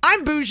 on.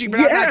 I'm bougie,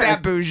 but I'm not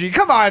that bougie.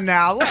 Come on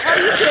now. Are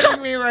you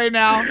kidding me right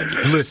now?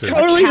 Listen.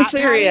 Totally cat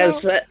serious.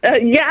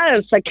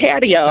 Yes, a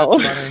catio.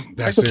 That's funny.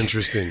 That's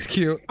interesting. It's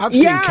cute. I've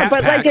seen cat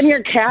but packs. and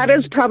your cat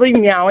is probably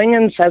meowing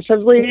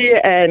incessantly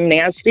and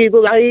nasty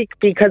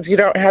because you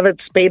don't have it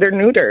spayed or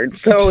neutered.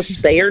 So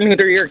spay or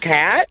neuter your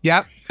cat.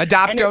 Yep.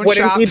 Adopt, And don't it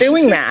wouldn't shop. be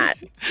doing that.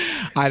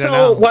 I don't So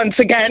know. once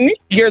again,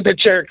 you're the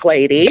jerk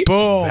lady.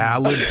 Boom.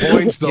 Valid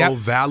points, though. Yep.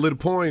 Valid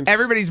points.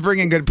 Everybody's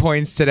bringing good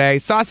points today.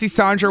 Saucy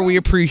Sandra, we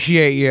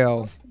appreciate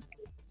you.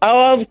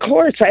 Oh, of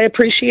course. I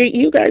appreciate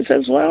you guys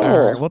as well. All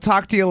right, we'll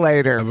talk to you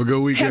later. Have a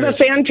good weekend. Have a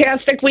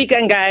fantastic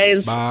weekend,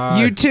 guys.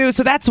 Bye. You too.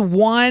 So that's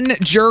one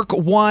jerk,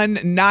 one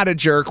not a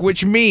jerk,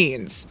 which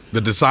means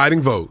The deciding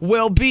vote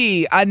will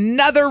be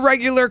another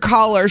regular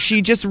caller.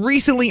 She just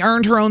recently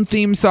earned her own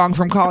theme song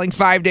from calling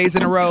 5 days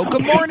in a row.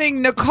 Good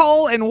morning,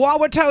 Nicole in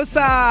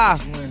Wauwatosa.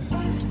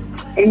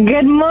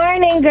 Good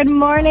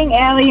morning,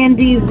 Allie and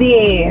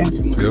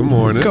DZ. Good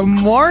morning. Good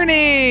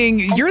morning.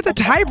 You're the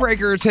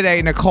tiebreaker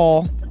today,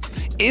 Nicole.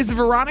 Is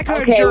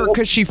Veronica a jerk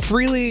because she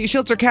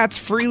lets her cats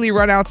freely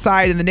run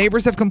outside and the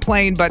neighbors have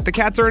complained, but the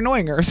cats are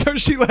annoying her, so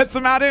she lets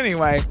them out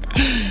anyway?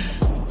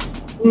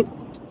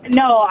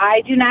 No,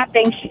 I do not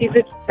think she's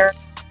a jerk.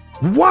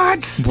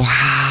 What?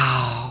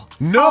 Wow.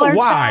 No, Caller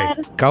why?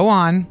 said- Go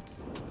on.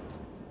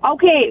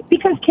 Okay,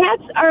 because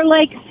cats are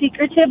like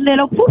secretive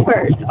little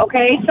poopers,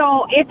 okay?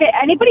 So if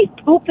anybody's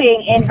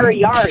pooping in her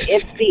yard,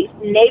 it's the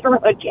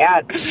neighborhood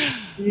cat,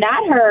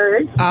 not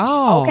hers.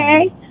 Oh.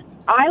 Okay?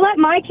 I let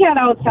my cat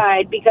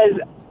outside because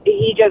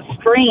he just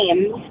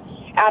screams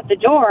at the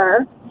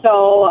door.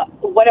 So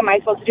what am I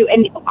supposed to do?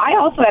 And I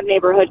also have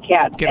neighborhood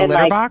cats. Get a and,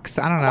 litter like, box?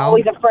 I don't I'm know.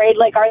 always afraid,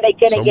 like, are they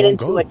going to get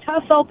into a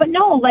tussle? But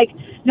no, like,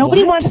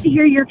 nobody wants to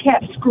hear your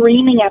cat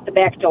screaming at the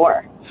back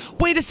door.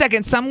 Wait a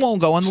second. Some won't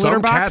go in the litter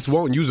Some box? cats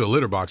won't use a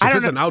litter box. I If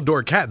don't it's an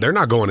outdoor cat, they're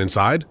not going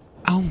inside.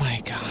 Oh,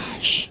 my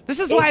gosh. This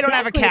is why I don't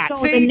have a cat.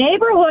 So See? the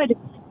neighborhood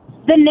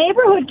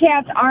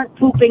cats aren't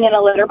pooping in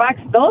a litter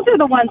box. Those are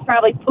the ones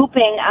probably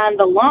pooping on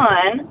the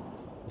lawn.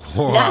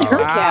 Not her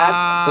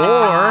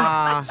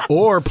cat.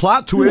 Or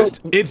plot twist,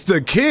 it's the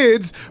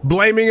kids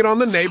blaming it on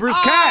the neighbor's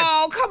cats.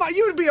 Oh, come on.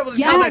 You would be able to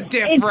tell the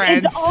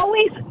difference. It's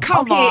always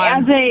Come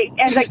on.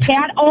 As a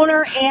cat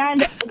owner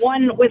and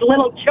one with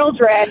little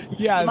children,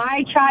 Yes.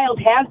 my child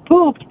has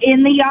pooped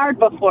in the yard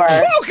before.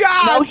 Oh,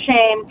 God. No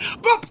shame.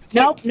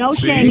 Nope, no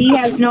See? shame. He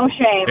has no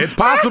shame. It's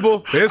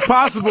possible. It's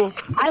possible.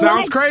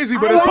 Sounds crazy,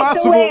 but it's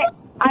possible.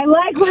 I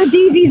like where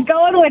DZ's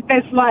going with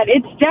this one.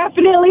 It's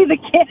definitely the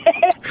kid.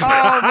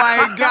 Oh,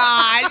 my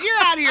God. You're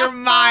out of your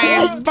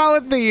minds,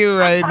 both of you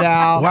right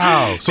now.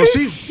 Wow. So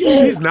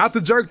she's not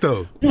the jerk,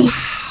 though.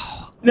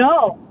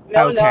 No.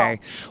 Okay.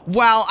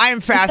 Well, I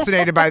am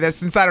fascinated by this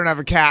since I don't have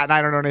a cat and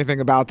I don't know anything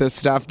about this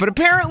stuff. But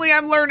apparently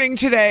I'm learning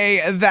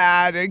today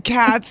that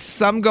cats,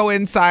 some go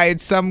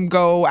inside, some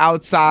go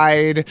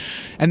outside.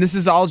 And this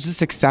is all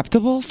just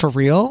acceptable for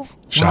real?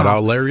 Shout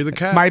out Larry the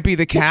cat. Might be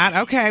the cat.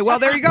 Okay. Well,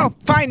 there you go.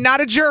 Fine.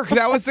 Not a jerk.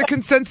 That was the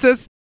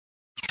consensus.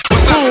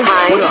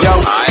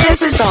 Hi.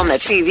 This is on the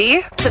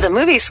TV, to the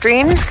movie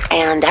screen,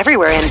 and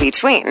everywhere in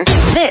between.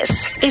 This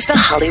is the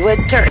Hollywood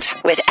Dirt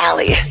with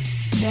Allie.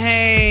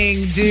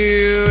 Dang,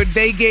 dude.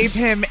 They gave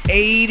him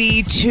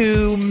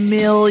 $82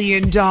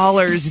 million,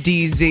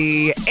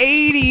 DZ.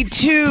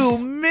 $82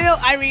 million.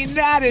 I mean,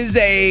 that is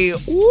a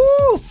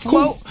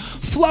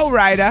Flo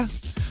Rida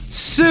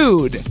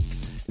sued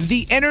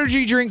the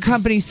energy drink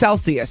company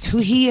Celsius, who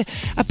he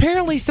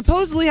apparently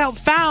supposedly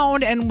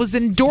outfound and was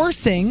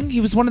endorsing.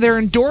 He was one of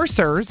their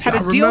endorsers, had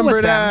a deal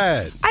with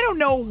them. I don't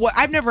know what.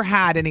 I've never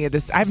had any of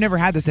this. I've never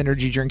had this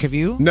energy drink. Have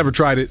you? Never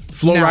tried it.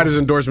 Flo Rida's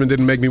endorsement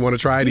didn't make me want to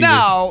try it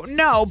either.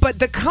 No. But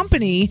the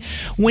company,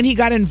 when he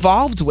got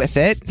involved with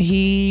it,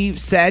 he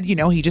said,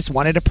 he just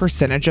wanted a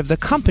percentage of the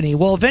company.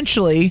 Well,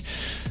 eventually,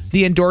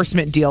 the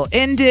endorsement deal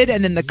ended,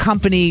 and then the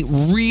company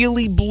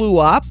really blew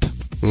up.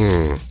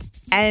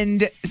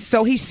 And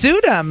so he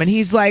sued him, and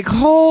he's like,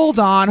 hold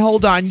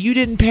on. You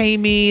didn't pay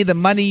me the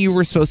money you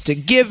were supposed to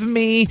give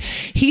me.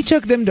 He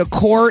took them to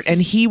court,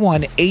 and he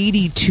won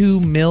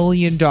 $82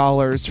 million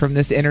from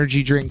this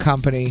energy drink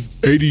company.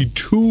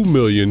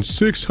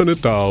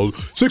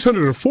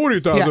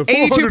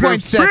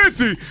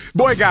 $82,640,450.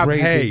 Boy got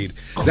paid.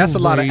 That's a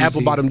lot of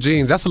apple bottom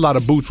jeans. That's a lot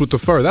of boots with the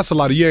fur. That's a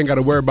lot of, you ain't got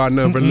to worry about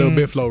nothing for a little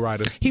bit, Flo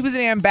Rida. He was an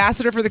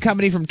ambassador for the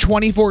company from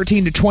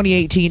 2014 to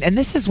 2018, and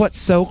this is what's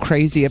so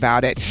crazy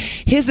about it.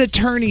 His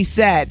attorney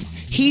said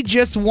he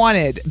just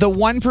wanted the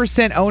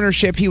 1%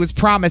 ownership he was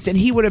promised, and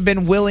he would have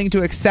been willing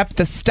to accept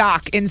the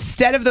stock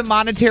instead of the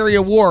monetary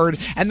award,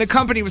 and the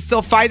company was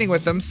still fighting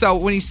with them. So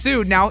when he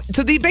sued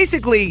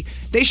they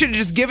should have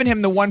just given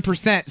him the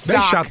 1% stock. They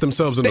shot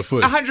themselves in the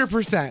foot.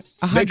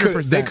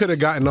 100%. They could have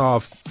gotten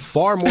off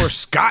far more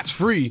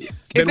scotch-free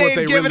than if what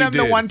they given really him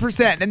did. the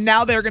 1%, and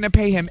now they're going to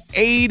pay him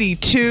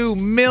 $82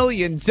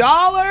 million.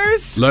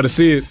 Love to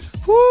see it.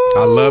 Woo.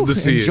 I love to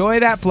see it. Enjoy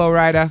that, Flo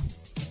Rida.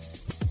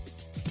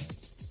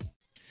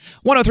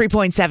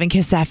 103.7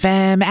 Kiss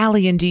FM,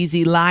 Allie and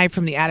DZ live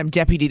from the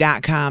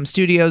AdamDeputy.com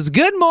studios.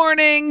 Good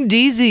morning,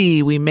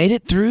 DZ. We made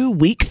it through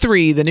week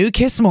 3, the new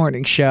Kiss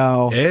Morning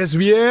Show. Es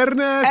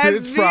viernes.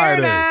 It's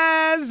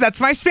Friday. That's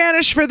my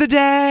Spanish for the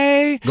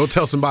day. Go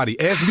tell somebody.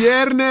 Es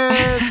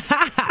viernes.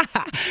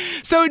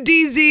 So,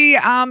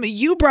 DZ,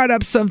 you brought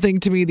up something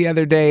to me the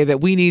other day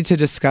that we need to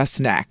discuss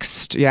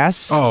next.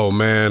 Yes? Oh,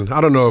 man.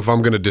 I don't know if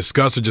I'm going to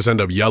discuss or just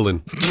end up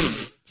yelling.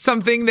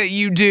 Something that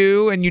you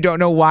do and you don't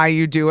know why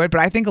you do it,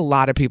 but I think a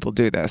lot of people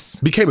do this.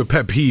 Became a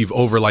pet peeve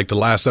over like the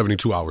last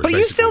 72 hours. But basically.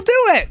 You still do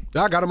it.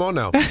 I got them on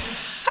now.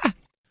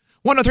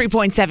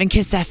 103.7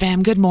 Kiss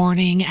FM. Good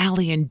morning,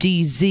 Allie and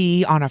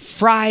DZ on a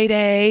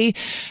Friday.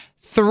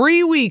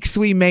 3 weeks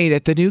we made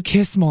it, the new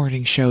Kiss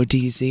Morning Show,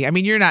 DZ. I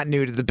mean, you're not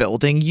new to the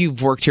building.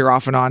 You've worked here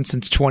off and on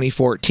since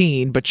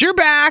 2014, but you're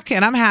back,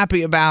 and I'm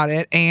happy about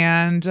it.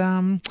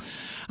 And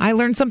I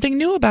learned something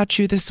new about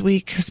you this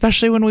week,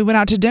 especially when we went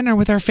out to dinner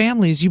with our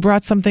families. You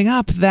brought something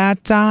up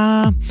that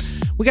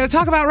we got to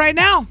talk about right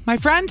now, my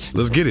friend.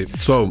 Let's get it.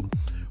 So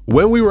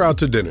when we were out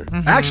to dinner,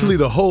 actually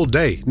the whole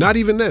day, not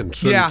even then.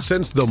 So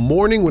since the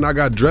morning when I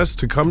got dressed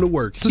to come to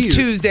work. This was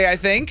Tuesday, I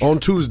think. On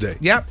Tuesday.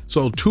 Yep.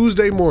 So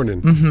Tuesday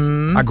morning,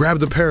 I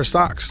grabbed a pair of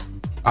socks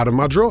out of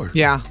my drawer.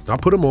 Yeah. I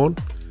put them on,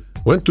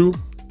 went through,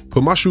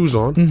 put my shoes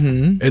on,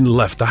 and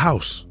left the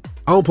house.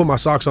 I don't put my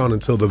socks on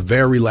until the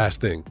very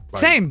last thing. Like,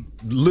 same.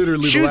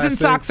 Literally shoes the last and thing.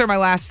 Socks are my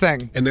last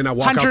thing. And then I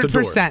walk out the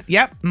door. 100%.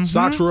 Yep.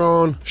 Socks were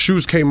on,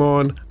 shoes came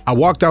on. I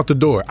walked out the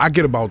door. I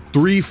get about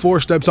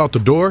 3-4 steps out the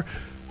door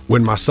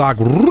when my sock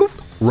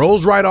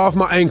rolls right off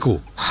my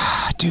ankle.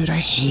 Dude, I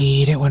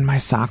hate it when my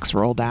socks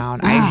roll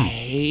down. I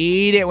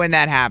hate it when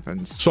that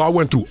happens. So I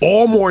went through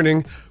all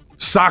morning,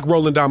 sock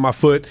rolling down my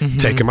foot,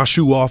 taking my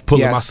shoe off,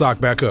 pulling my sock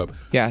back up.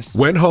 Yes.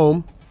 Went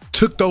home,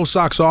 took those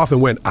socks off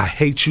and went, I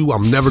hate you.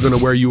 I'm never going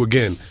to wear you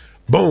again.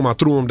 Boom, I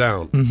threw them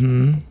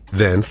down.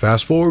 Then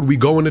fast forward, we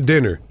go into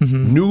dinner.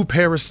 New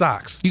pair of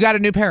socks. You got a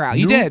new pair out.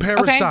 You did. New pair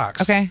of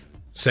socks. Okay.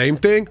 Same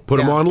thing, put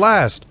them on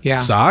last. Yeah.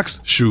 Socks,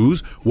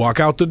 shoes, walk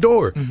out the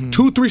door.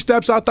 2-3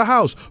 steps out the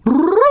house.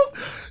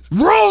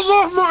 Rolls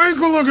off my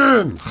ankle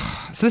again.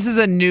 So this is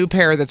a new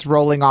pair that's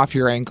rolling off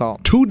your ankle.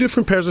 2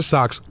 different pairs of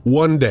socks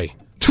one day.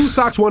 2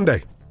 socks one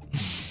day.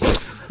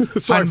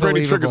 Sorry for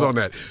any triggers on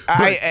that.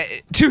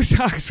 2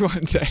 socks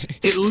one day.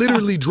 It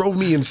literally drove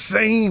me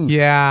insane.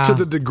 Yeah. To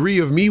the degree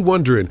of me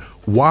wondering,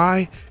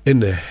 why in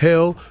the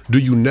hell do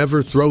you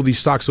never throw these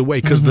socks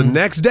away? Because the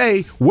next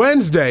day,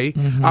 Wednesday,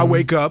 I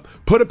wake up,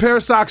 put a pair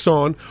of socks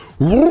on.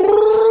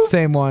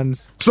 Same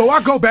ones. So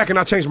I go back and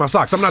I change my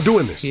socks. I'm not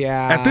doing this.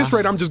 Yeah. At this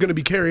rate, I'm just going to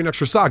be carrying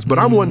extra socks. But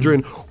I'm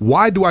wondering,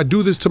 why do I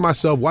do this to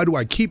myself? Why do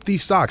I keep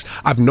these socks?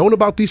 I've known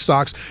about these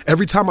socks.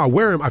 Every time I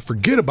wear them, I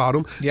forget about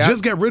them. Yep.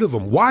 Just get rid of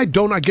them. Why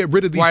don't I get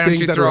rid of these Why things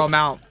don't you that throw are them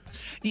out?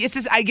 It's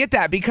just, I get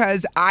that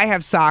because I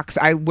have socks.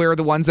 I wear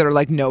the ones that are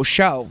like no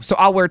show. So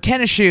I'll wear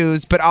tennis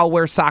shoes, but I'll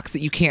wear socks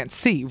that you can't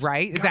see,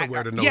 right? Gotta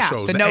wear the no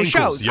shows, the the no ankles,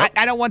 shows. yep.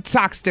 I don't want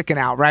socks sticking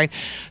out, right?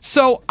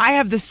 So I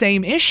have the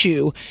same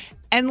issue.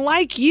 And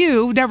like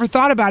you, never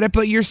thought about it,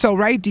 but you're so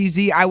right,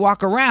 DZ. I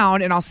walk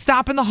around and I'll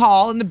stop in the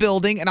hall in the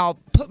building and I'll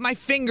put my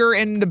finger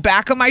in the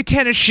back of my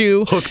tennis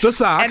shoe. Hook the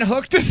sock. And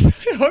hook the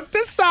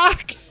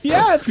sock.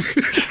 Yes.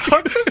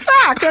 Hook the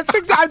sock. That's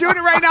exactly. I'm doing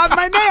it right now with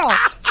my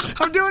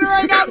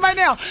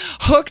nail.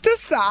 Hook the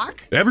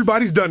sock.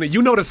 Everybody's done it.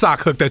 You know the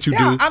sock hook that you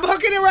do. I'm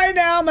hooking it right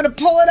now. I'm going to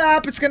pull it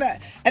up. And then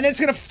it's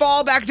going to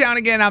fall back down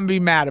again. I'm going to be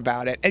mad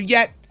about it. And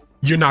yet,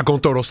 You're not going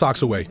to throw those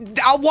socks away.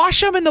 I'll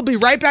wash them and they'll be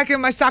right back in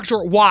my sock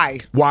drawer. Why?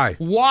 Why?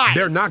 Why?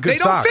 They're not good They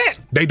don't socks. fit.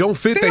 They don't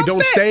fit. They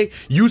don't stay.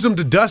 Use them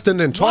to dust and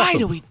then toss Why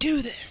them. do we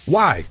do this?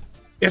 Why?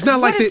 It's not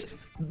like that.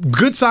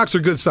 Good socks are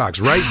good socks,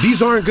 right?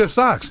 These aren't good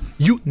socks.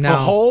 A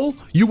hole?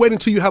 You wait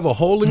until you have a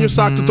hole in your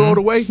sock to throw it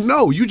away?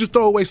 No, you just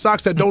throw away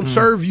socks that don't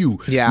serve you.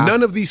 Yeah.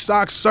 None of these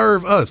socks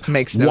serve us.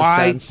 Makes no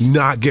sense. Why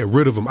not get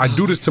rid of them? I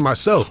do this to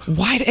myself.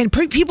 Why? And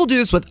people do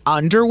this with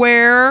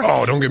underwear.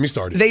 Oh, don't get me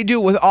started. They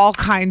do it with all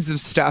kinds of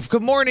stuff.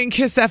 Good morning,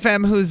 Kiss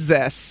FM. Who's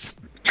this?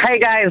 Hey,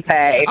 guys.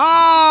 Hey.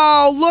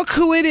 Oh, look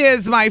who it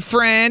is, my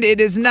friend. It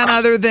is none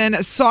other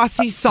than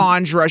Saucy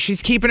Sandra.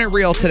 She's keeping it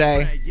real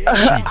today.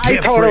 I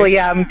totally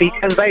am,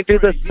 because I do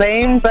the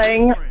same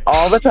thing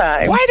all the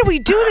time. Why do we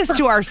do this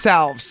to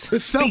ourselves?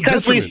 It's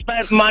Because we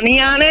spent money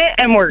on it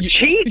and we're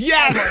cheap.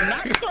 Yes. And we're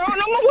not throwing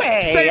them away.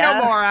 Say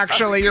no more,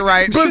 actually. You're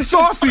right. But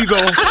Saucy,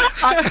 though,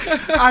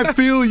 I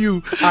feel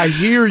you. I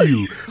hear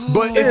you.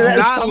 But it's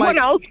not Someone like...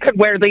 else could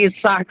wear these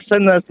socks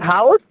in this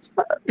house.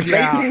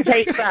 Yeah. They can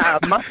take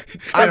them.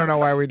 I don't know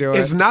why we do it.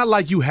 It's not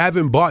like you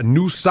haven't bought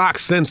new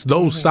socks since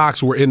those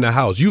socks were in the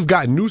house. You've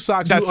got new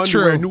socks, new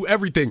underwear, new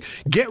everything.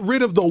 Get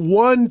rid of the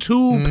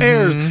 1-2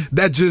 pairs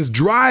that just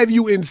drive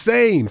you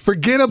insane.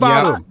 Forget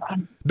about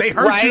them. They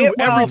hurt you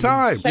every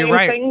time. You're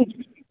right.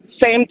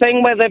 Same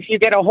thing with if you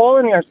get a hole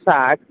in your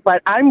sock.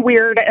 But I'm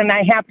weird, and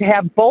I have to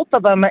have both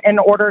of them in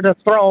order to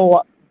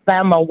throw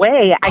them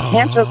away. I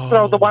can't just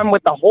throw the one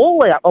with the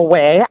hole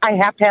away. I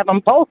have to have them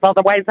both.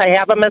 Otherwise, I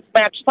have a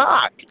mismatched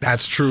sock.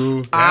 That's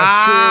true.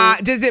 That's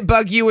true. Does it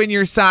bug you when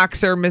your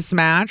socks are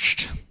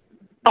mismatched?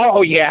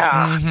 Oh,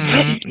 yeah.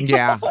 Mm-hmm.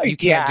 Yeah, you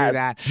can't do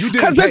that. You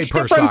didn't pay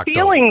per sock, different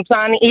feelings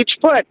on each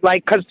foot.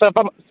 Like, because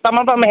some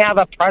of them have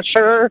a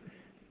pressure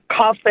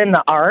cuff in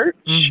the arch,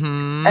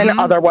 and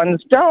other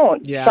ones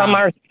don't. Yeah. Some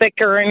are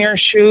thicker in your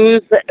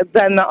shoes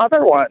than the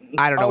other ones.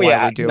 I don't know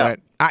why we do it.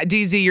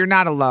 DZ, you're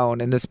not alone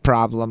in this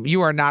problem.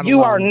 You are not alone.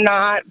 You are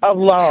not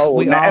alone.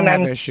 We all and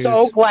have I'm issues.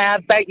 so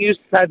glad that you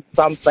said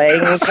something,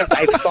 because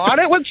I thought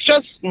it was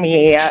just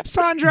me.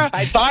 Sandra.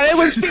 I thought I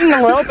was being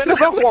a little bit of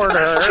a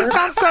hoarder. She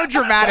sounds so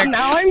dramatic. And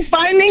now I'm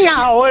finding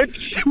out.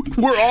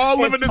 We're all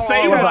living the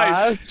same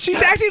life. She's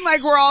acting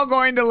like we're all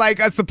going to like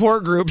a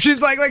support group.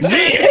 She's like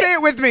say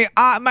it with me.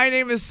 My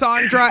name is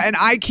Sandra, and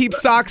I keep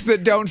socks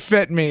that don't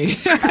fit me.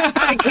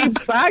 I keep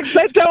socks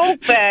that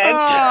don't fit.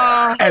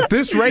 At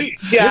this rate,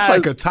 it's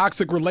like a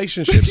toxic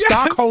relationship.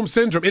 Stockholm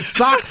syndrome. It's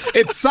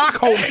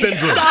Stockholm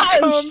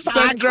syndrome.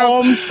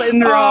 Stockholm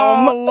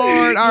syndrome. Oh,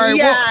 Lord. All right,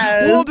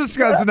 Yes. we'll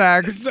discuss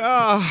next.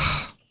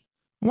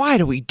 Why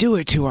do we do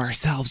it to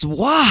ourselves?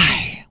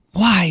 Why?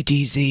 Why,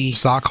 DZ?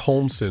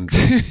 Stockholm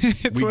syndrome.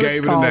 We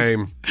gave it a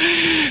name.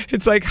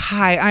 It's like,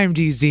 hi, I'm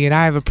DZ and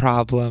I have a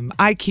problem.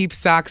 I keep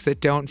socks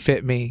that don't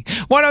fit me.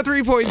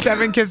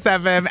 103.7 Kiss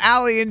FM,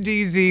 Allie and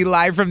DZ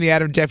live from the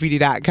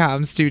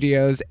AdamDeputy.com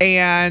studios.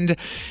 And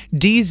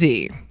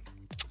DZ,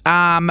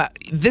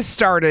 this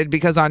started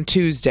because on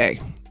Tuesday,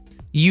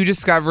 you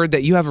discovered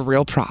that you have a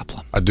real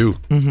problem. I do.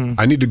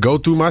 I need to go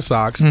through my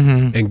socks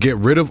and get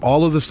rid of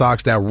all of the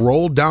socks that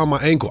roll down my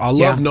ankle. I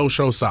love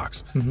no-show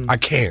socks. I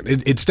can't.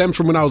 It stems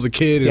from when I was a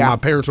kid and my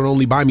parents would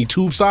only buy me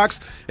tube socks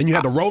and you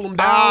had to roll them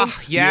down.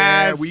 Yes.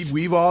 Yeah,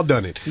 we've all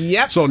done it.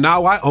 Yep. So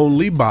now I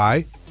only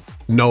buy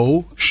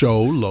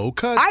no-show low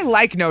cuts. I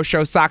like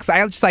no-show socks.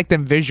 I just like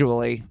them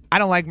visually. I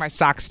don't like my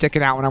socks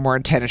sticking out when I'm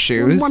wearing tennis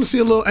shoes. You want to see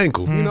a little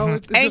ankle. You know,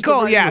 it's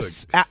ankle,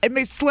 just the yes. It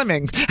makes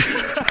slimming.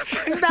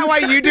 Isn't that why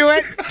you do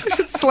it?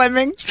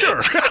 Slimming?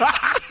 Sure.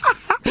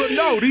 But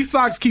no, these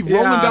socks keep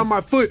rolling down my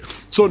foot.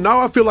 So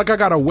now I feel like I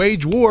got to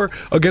wage war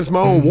against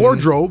my own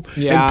wardrobe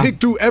and pick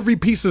through every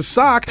piece of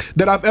sock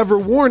that I've ever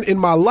worn in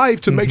my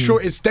life to make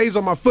sure it stays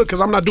on my foot,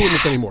 because I'm not doing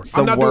this anymore.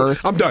 I'm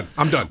done.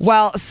 I'm done.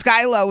 Well,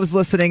 Skyla was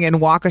listening in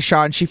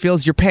Waukesha and she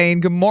feels your pain.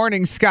 Good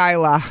morning,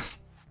 Skyla.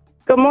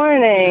 Good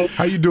morning.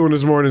 How you doing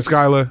this morning,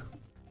 Skyla?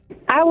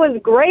 I was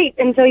great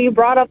until you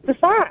brought up the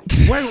socks.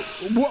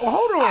 Wait,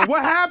 hold on.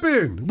 What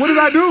happened? What did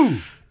I do?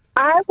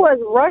 I was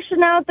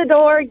rushing out the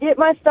door, get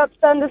my steps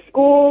done to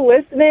school,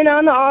 listening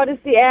on the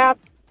Odyssey app,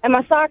 and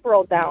my sock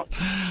rolled down.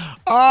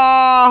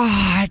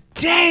 Oh,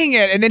 dang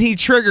it. And then he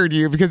triggered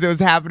you because it was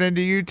happening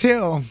to you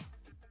too.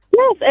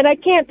 Yes, and I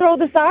can't throw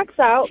the socks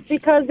out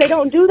because they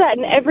don't do that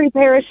in every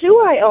pair of shoe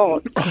I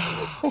own.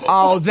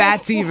 Oh,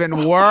 that's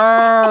even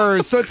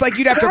worse. So it's like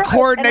you'd have to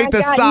coordinate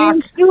the sock.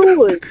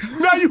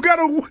 Now you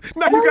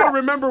gotta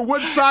remember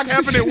what sock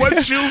happened in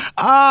what shoe.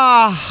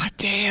 Ah,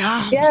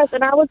 damn. Yes,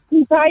 and I was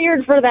too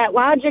tired for that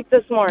logic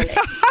this morning.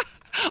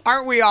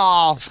 Aren't we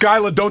all?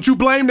 Skyla, don't you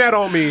blame that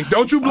on me.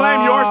 Don't you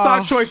blame your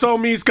sock choice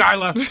on me,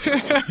 Skyla.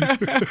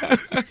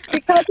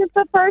 Because it's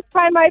the first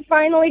time I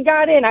finally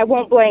got in. I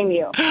won't blame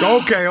you.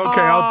 Okay,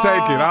 I'll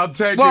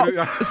take it. Well,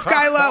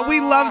 Skyla,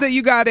 we love that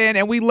you got in,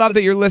 and we love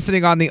that you're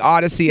listening on the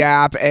Odyssey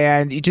app,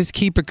 and you just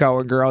keep it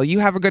going, girl. You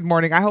have a good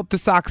morning. I hope the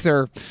socks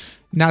are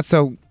not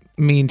so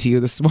mean to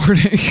you this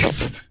morning.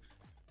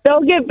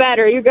 They'll get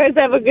better. You guys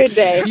have a good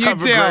day.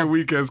 Have a great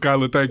weekend,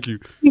 Skyla. Thank you.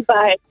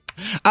 Bye.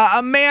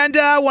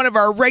 Amanda, one of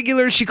our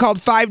regulars, she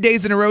called 5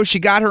 days in a row. She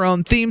got her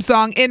own theme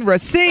song in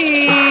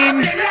Racine.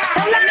 Turn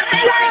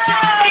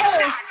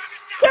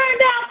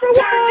down for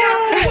what?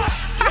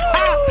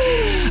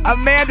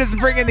 Amanda's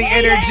bringing the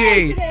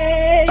energy.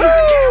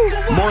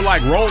 More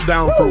like roll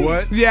down for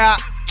what? Yeah,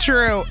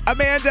 true.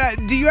 Amanda,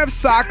 do you have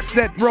socks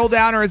that roll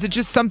down, or is it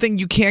just something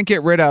you can't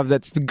get rid of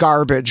that's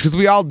garbage? Because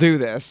we all do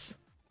this.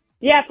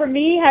 Yeah, for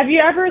me, have you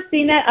ever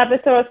seen that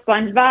episode of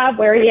SpongeBob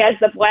where he has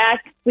the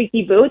black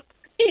squeaky boots?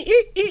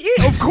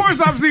 Of course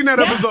I've seen that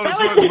episode of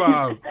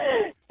SpongeBob.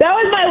 That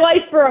was my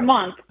life for a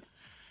month.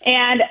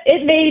 And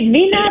it made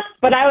me nuts,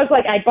 but I was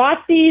like, I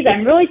bought these.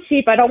 I'm really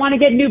cheap. I don't want to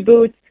get new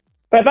boots.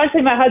 But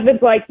eventually my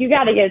husband's like, you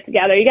got to get it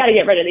together. You got to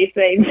get rid of these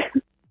things.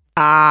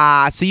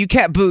 So you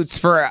kept boots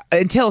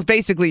until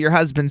basically your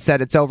husband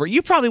said it's over.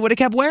 You probably would have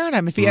kept wearing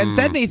them if he hadn't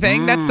said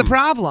anything. That's the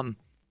problem.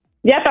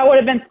 Yep, I would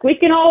have been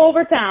squeaking all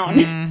over town.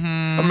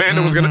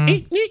 Amanda was going to...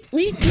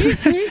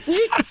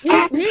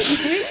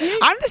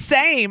 I'm the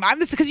same.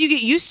 Because you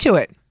get used to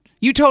it.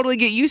 You totally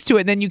get used to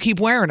it, and then you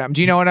keep wearing them.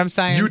 Do you know what I'm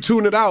saying? You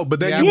tune it out,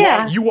 but then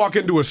you walk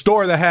into a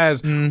store that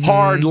has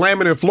hard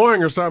laminate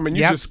flooring or something, and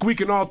you're just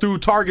squeaking all through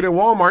Target and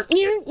Walmart.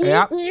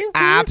 Yep,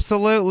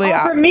 absolutely.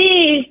 For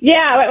me,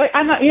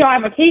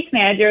 I'm a case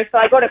manager, so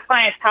I go to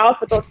clients' house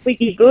with those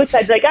squeaky boots.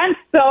 I'd be like, I'm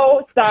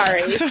so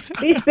sorry.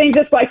 These things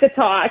just like to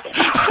talk.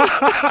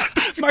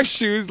 My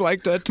shoes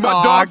like to talk.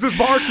 My dog's just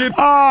barking.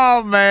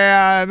 Oh,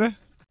 man.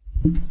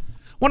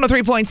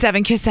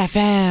 103.7 KISS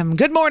FM.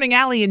 Good morning,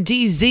 Allie and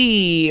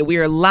DZ. We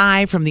are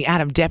live from the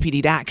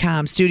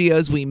AdamDeputy.com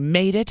studios. We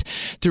made it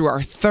through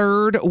our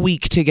third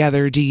week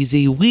together,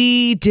 DZ.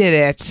 We did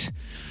it.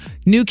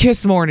 New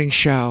KISS Morning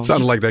Show.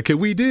 Sounded like that kid.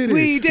 We did it.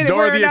 We did it.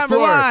 Dora We're the number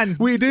Explorer. one.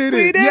 We did it.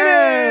 We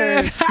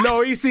did it. No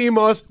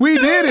hicimos. We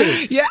did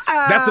it. Yeah.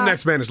 That's the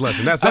next Spanish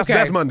lesson. That's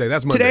Monday.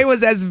 That's Monday. Today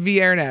was Es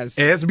Viernes.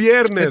 Es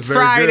Viernes. It's Very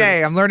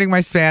Friday. good. I'm learning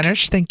my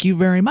Spanish. Thank you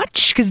very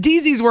much. Because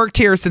DZ's worked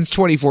here since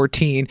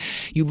 2014.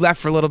 You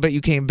left for a little bit. You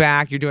came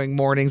back. You're doing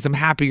mornings. I'm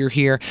happy you're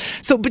here.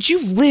 But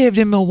you've lived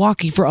in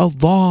Milwaukee for a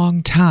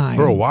long time.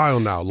 For a while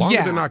now.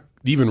 Longer than I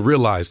even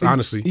realized,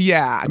 honestly.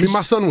 Yeah. I mean,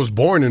 my son was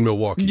born in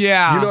Milwaukee.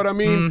 Yeah. You know what I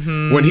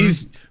mean? When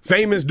he's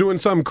famous doing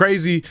something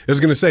crazy, it's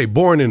going to say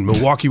born in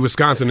Milwaukee,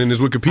 Wisconsin in his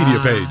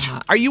Wikipedia page.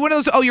 Are you one of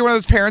those? Oh, you're one of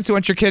those parents who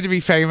want your kid to be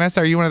famous?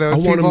 Are you one of those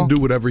people? I want him to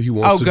do whatever he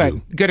wants to do. Oh,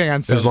 good. Good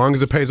answer. As long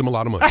as it pays him a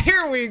lot of money.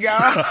 Here we go.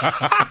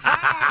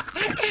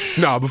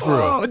 No, but for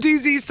real.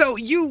 DZ, so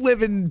you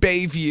live in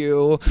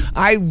Bayview.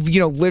 I,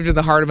 lived in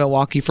the heart of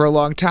Milwaukee for a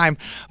long time,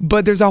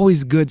 but there's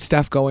always good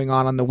stuff going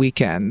on the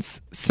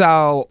weekends.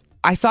 So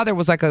I saw there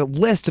was like a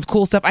list of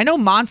cool stuff. I know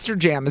Monster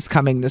Jam is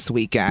coming this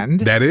weekend.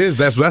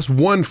 That's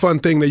one fun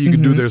thing that you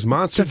can do. There's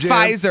Monster Jam.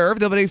 Pfizer.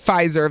 There'll be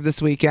Pfizer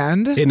this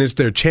weekend. And it's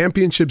their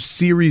championship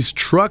series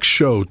truck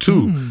show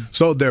too.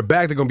 So they're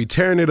back. They're going to be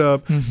tearing it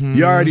up.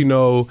 You already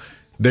know.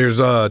 There's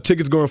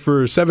tickets going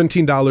for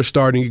 $17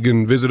 starting. You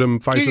can visit them.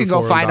 You can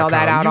go find all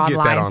that out online.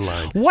 Get that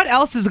online. What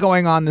else is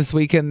going on this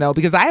weekend, though?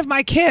 Because I have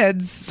my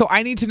kids, so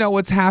I need to know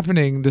what's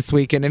happening this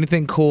weekend.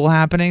 Anything cool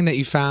happening that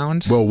you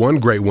found? Well, one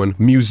great one.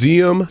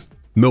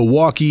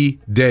 Milwaukee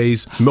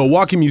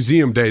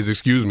Museum Days,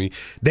 excuse me.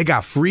 They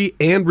got free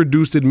and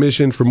reduced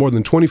admission for more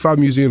than 25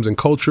 museums and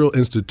cultural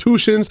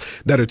institutions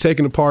that are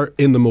taking part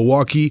in the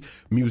Milwaukee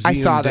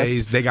Museum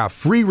Days. They got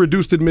free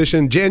reduced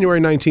admission January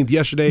 19th,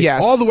 yesterday,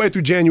 all the way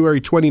through January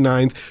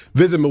 29th.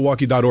 Visit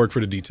Milwaukee.org for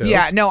the details.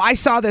 Yeah, no, I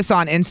saw this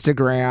on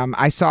Instagram.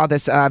 I saw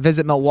this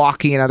Visit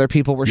Milwaukee, and other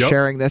people were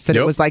sharing this, that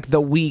it was like the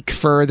week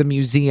for the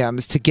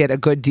museums to get a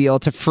good deal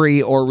to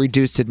free or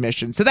reduced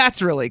admission. So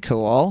that's really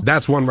cool.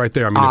 That's one right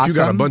there. I mean, if you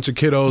got a bunch of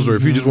kiddos or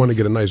if you just want to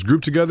get a nice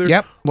group together.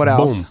 Yep. What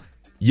else? Boom.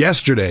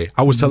 Yesterday,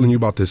 I was telling you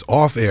about this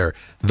off air.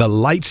 The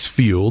Lights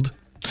Field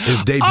is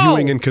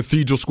debuting in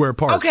Cathedral Square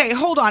Park. Okay,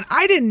 hold on.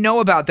 I didn't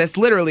know about this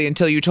literally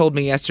until you told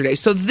me yesterday.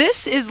 So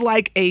this is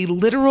like a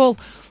literal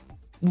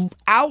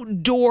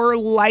outdoor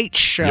light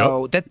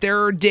show that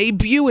they're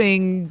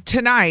debuting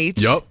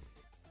tonight. Yep.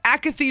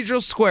 At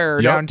Cathedral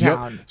Square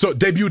downtown. So it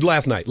debuted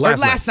last night.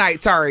 Last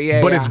night, sorry.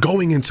 But it's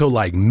going until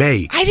like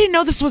May. I didn't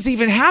know this was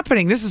even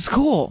happening. This is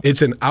cool.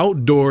 It's an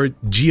outdoor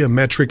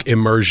geometric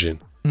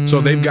immersion.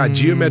 So they've got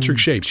geometric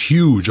shapes,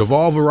 huge, of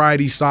all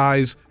variety,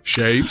 size,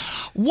 shapes.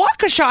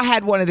 Waukesha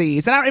had one of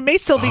these, and it may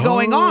still be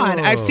going on.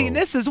 I've seen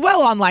this as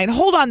well online.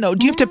 Hold on, though.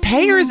 Do you have to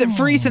pay, or is it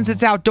free since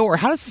it's outdoor?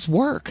 How does this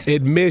work?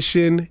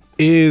 Admission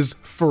is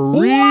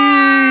free.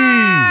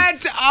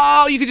 What?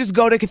 Oh, you could just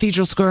go to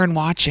Cathedral Square and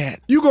watch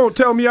it. You gonna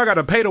tell me I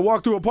gotta pay to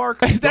walk through a park?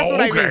 That's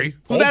what I mean.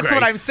 Well, that's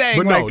what I'm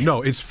saying. But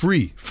no, it's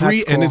free.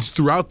 Free, and it's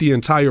throughout the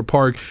entire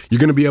park. You're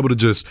gonna be able to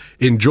just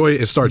enjoy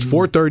it. It starts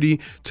 4:30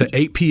 to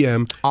 8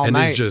 p.m. All and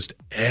night. It's just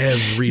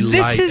every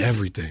light,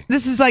 everything.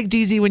 This is like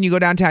DZ when you go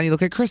downtown, you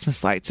look at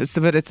Christmas lights.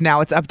 But it's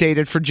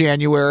updated for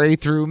January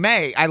through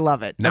May. I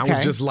love it. Now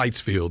it's just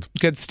Lightsfield.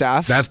 Good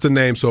stuff. That's the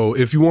name. So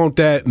if you want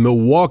that,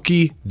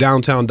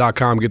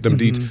 MilwaukeeDowntown.com, get them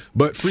deets.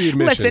 But free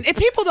admission. Listen, if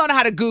people don't know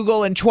how to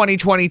Google in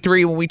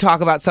 2023 when we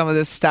talk about some of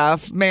this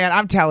stuff. Man,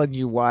 I'm telling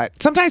you what.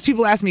 Sometimes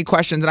people ask me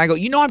questions and I go,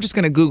 I'm just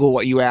going to Google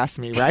what you asked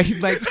me, right?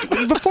 Like,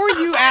 before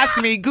you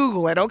ask me,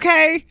 Google it,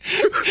 okay?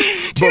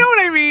 Do you know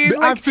what I mean?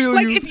 I feel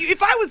you.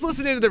 If I was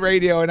listening to the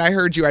radio and I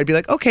heard you, I'd be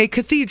like, okay,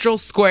 Cathedral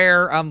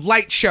Square,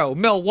 light show,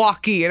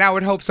 Milwaukee, and I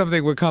would hope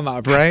something would come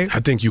up, right? I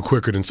think you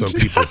quicker than some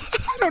people.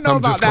 I don't know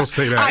about that. I'm just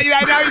going to say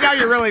that. Now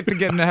you're really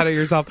getting ahead of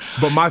yourself.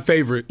 But my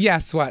favorite.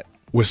 Yes, what?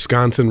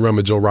 Wisconsin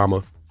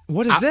Rummage-O-Rama.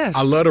 What is this?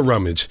 I love to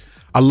rummage.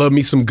 I love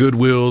me some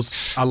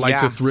Goodwills. I like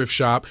to thrift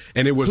shop.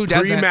 And it was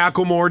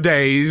pre-Macklemore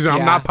days.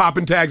 I'm not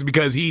popping tags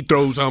because he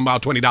throws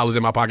about $20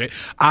 in my pocket.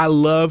 I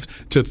love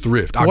to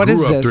thrift. I grew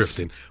up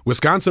thrifting.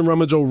 Wisconsin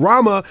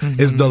Rummage-O-Rama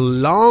is the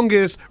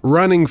longest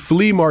running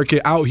flea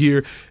market out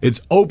here.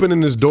 It's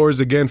opening its doors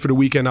again for the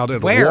weekend out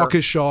at the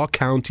Waukesha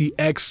County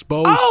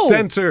Expo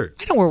Center.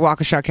 I know where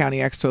Waukesha County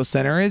Expo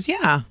Center is,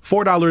 yeah.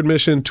 $4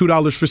 admission,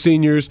 $2 for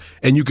seniors,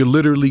 and you can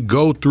literally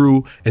go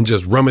through and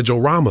just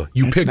Rummage-O-Rama.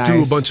 You pick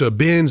through a bunch of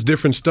bins,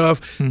 different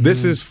stuff.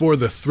 This is for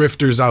the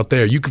thrifters out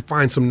there. You can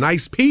find some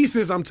nice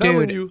pieces, I'm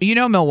telling you. You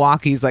know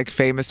Milwaukee's like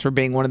famous for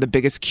being one of the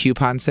biggest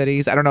coupon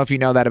cities. I don't know if you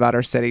know that about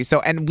our city.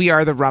 So, and we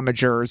are the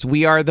rummagers.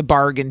 We are the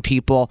bargain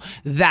people.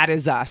 That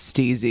is us,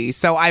 Steezy.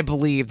 So I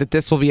believe that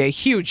this will be a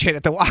huge hit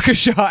at the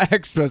Waukesha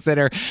Expo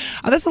Center.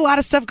 There's a lot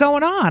of stuff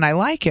going on. I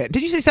like it.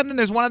 Did you say something?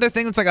 There's one other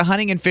thing that's like a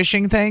hunting and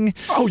fishing thing.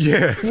 Oh,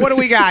 yeah. What do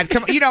we got?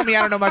 Come, you know me.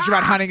 I don't know much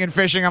about hunting and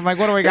fishing. I'm like,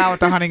 what do we got with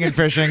the hunting and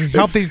fishing?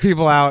 Help these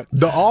people out.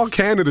 The All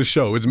Canada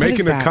Show. It's making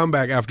a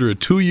comeback after a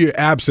 2-year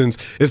absence.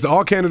 It's the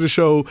All Canada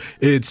Show.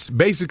 It's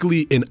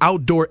basically an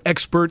outdoor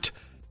expert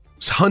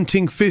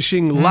hunting,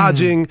 fishing,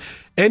 lodging.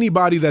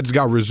 Anybody that's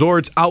got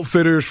resorts,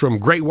 outfitters from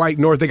Great White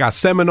North, they got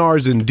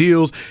seminars and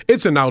deals.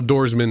 It's an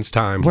outdoorsman's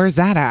time. Where's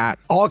that at?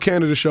 All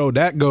Canada Show.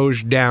 That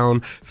goes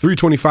down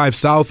 325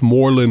 South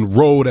Moreland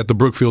Road at the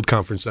Brookfield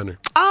Conference Center.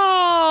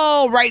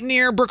 Oh, right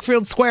near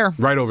Brookfield Square.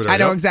 Right over there. I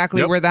know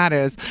exactly where that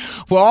is.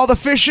 Well, all the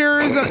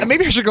fishers,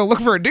 maybe I should go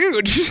look for a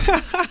dude.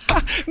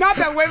 Not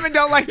that women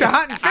don't like to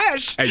hunt and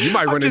fish. Hey, you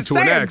might run into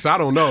an ex. I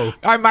don't know.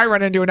 I might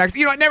run into an ex.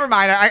 You know what? Never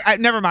mind.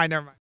 Never mind.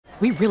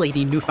 We really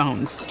need new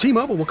phones.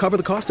 T-Mobile will cover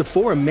the cost of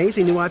 4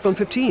 amazing new iPhone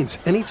 15s,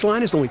 and each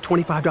line is only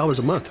 $25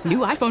 a month. New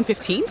iPhone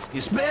 15s?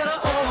 It's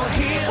better over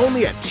here.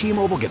 Only at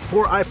T-Mobile, get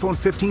 4 iPhone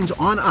 15s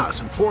on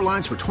us and 4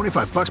 lines for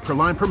 $25 per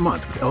line per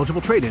month with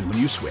eligible trade-in when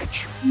you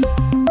switch.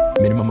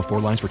 Minimum of 4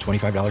 lines for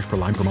 $25 per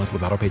line per month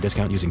with autopay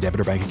discount using debit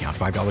or bank account.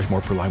 $5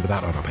 more per line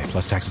without autopay,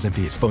 plus taxes and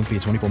fees. Phone fee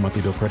at 24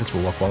 monthly bill credits for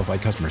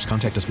well-qualified customers.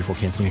 Contact us before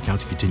canceling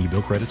account to continue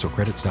bill credits or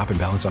credit stop and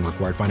balance on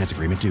required finance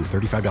agreement due.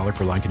 $35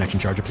 per line connection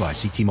charge applies.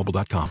 See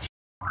T-Mobile.com.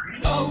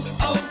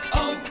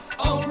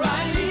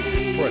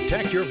 O'Reilly.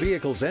 Protect your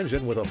vehicle's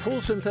engine with a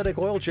full synthetic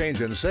oil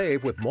change and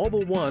save with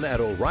Mobil 1 at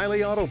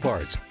O'Reilly Auto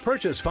Parts.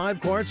 Purchase 5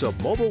 quarts of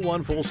Mobil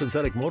 1 full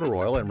synthetic motor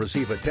oil and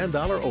receive a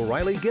 $10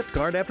 O'Reilly gift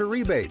card after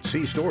rebate.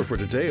 See store for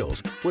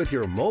details. With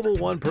your Mobil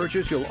 1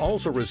 purchase, you'll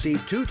also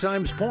receive 2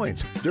 times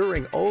points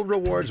during O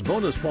Rewards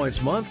Bonus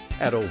Points Month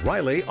at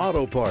O'Reilly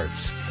Auto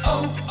Parts.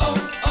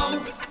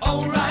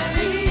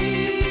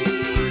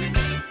 O'Reilly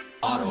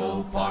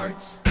Auto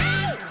Parts.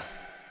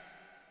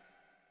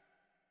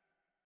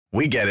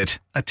 We get it.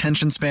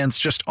 Attention spans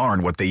just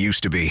aren't what they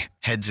used to be.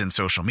 Heads in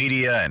social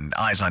media and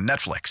eyes on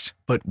Netflix.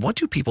 But what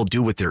do people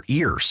do with their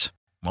ears?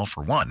 Well,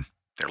 for one,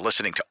 they're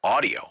listening to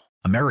audio.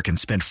 Americans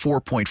spend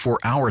 4.4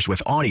 hours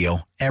with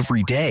audio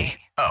every day.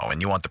 Oh,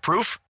 and you want the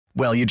proof?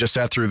 Well, you just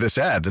sat through this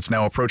ad that's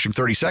now approaching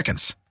 30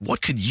 seconds.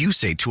 What could you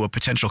say to a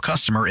potential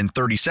customer in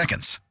 30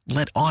 seconds?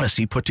 Let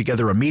Odyssey put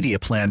together a media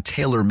plan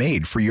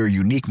tailor-made for your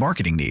unique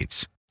marketing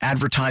needs.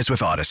 Advertise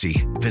with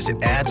Odyssey.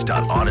 Visit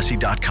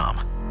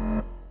ads.odyssey.com.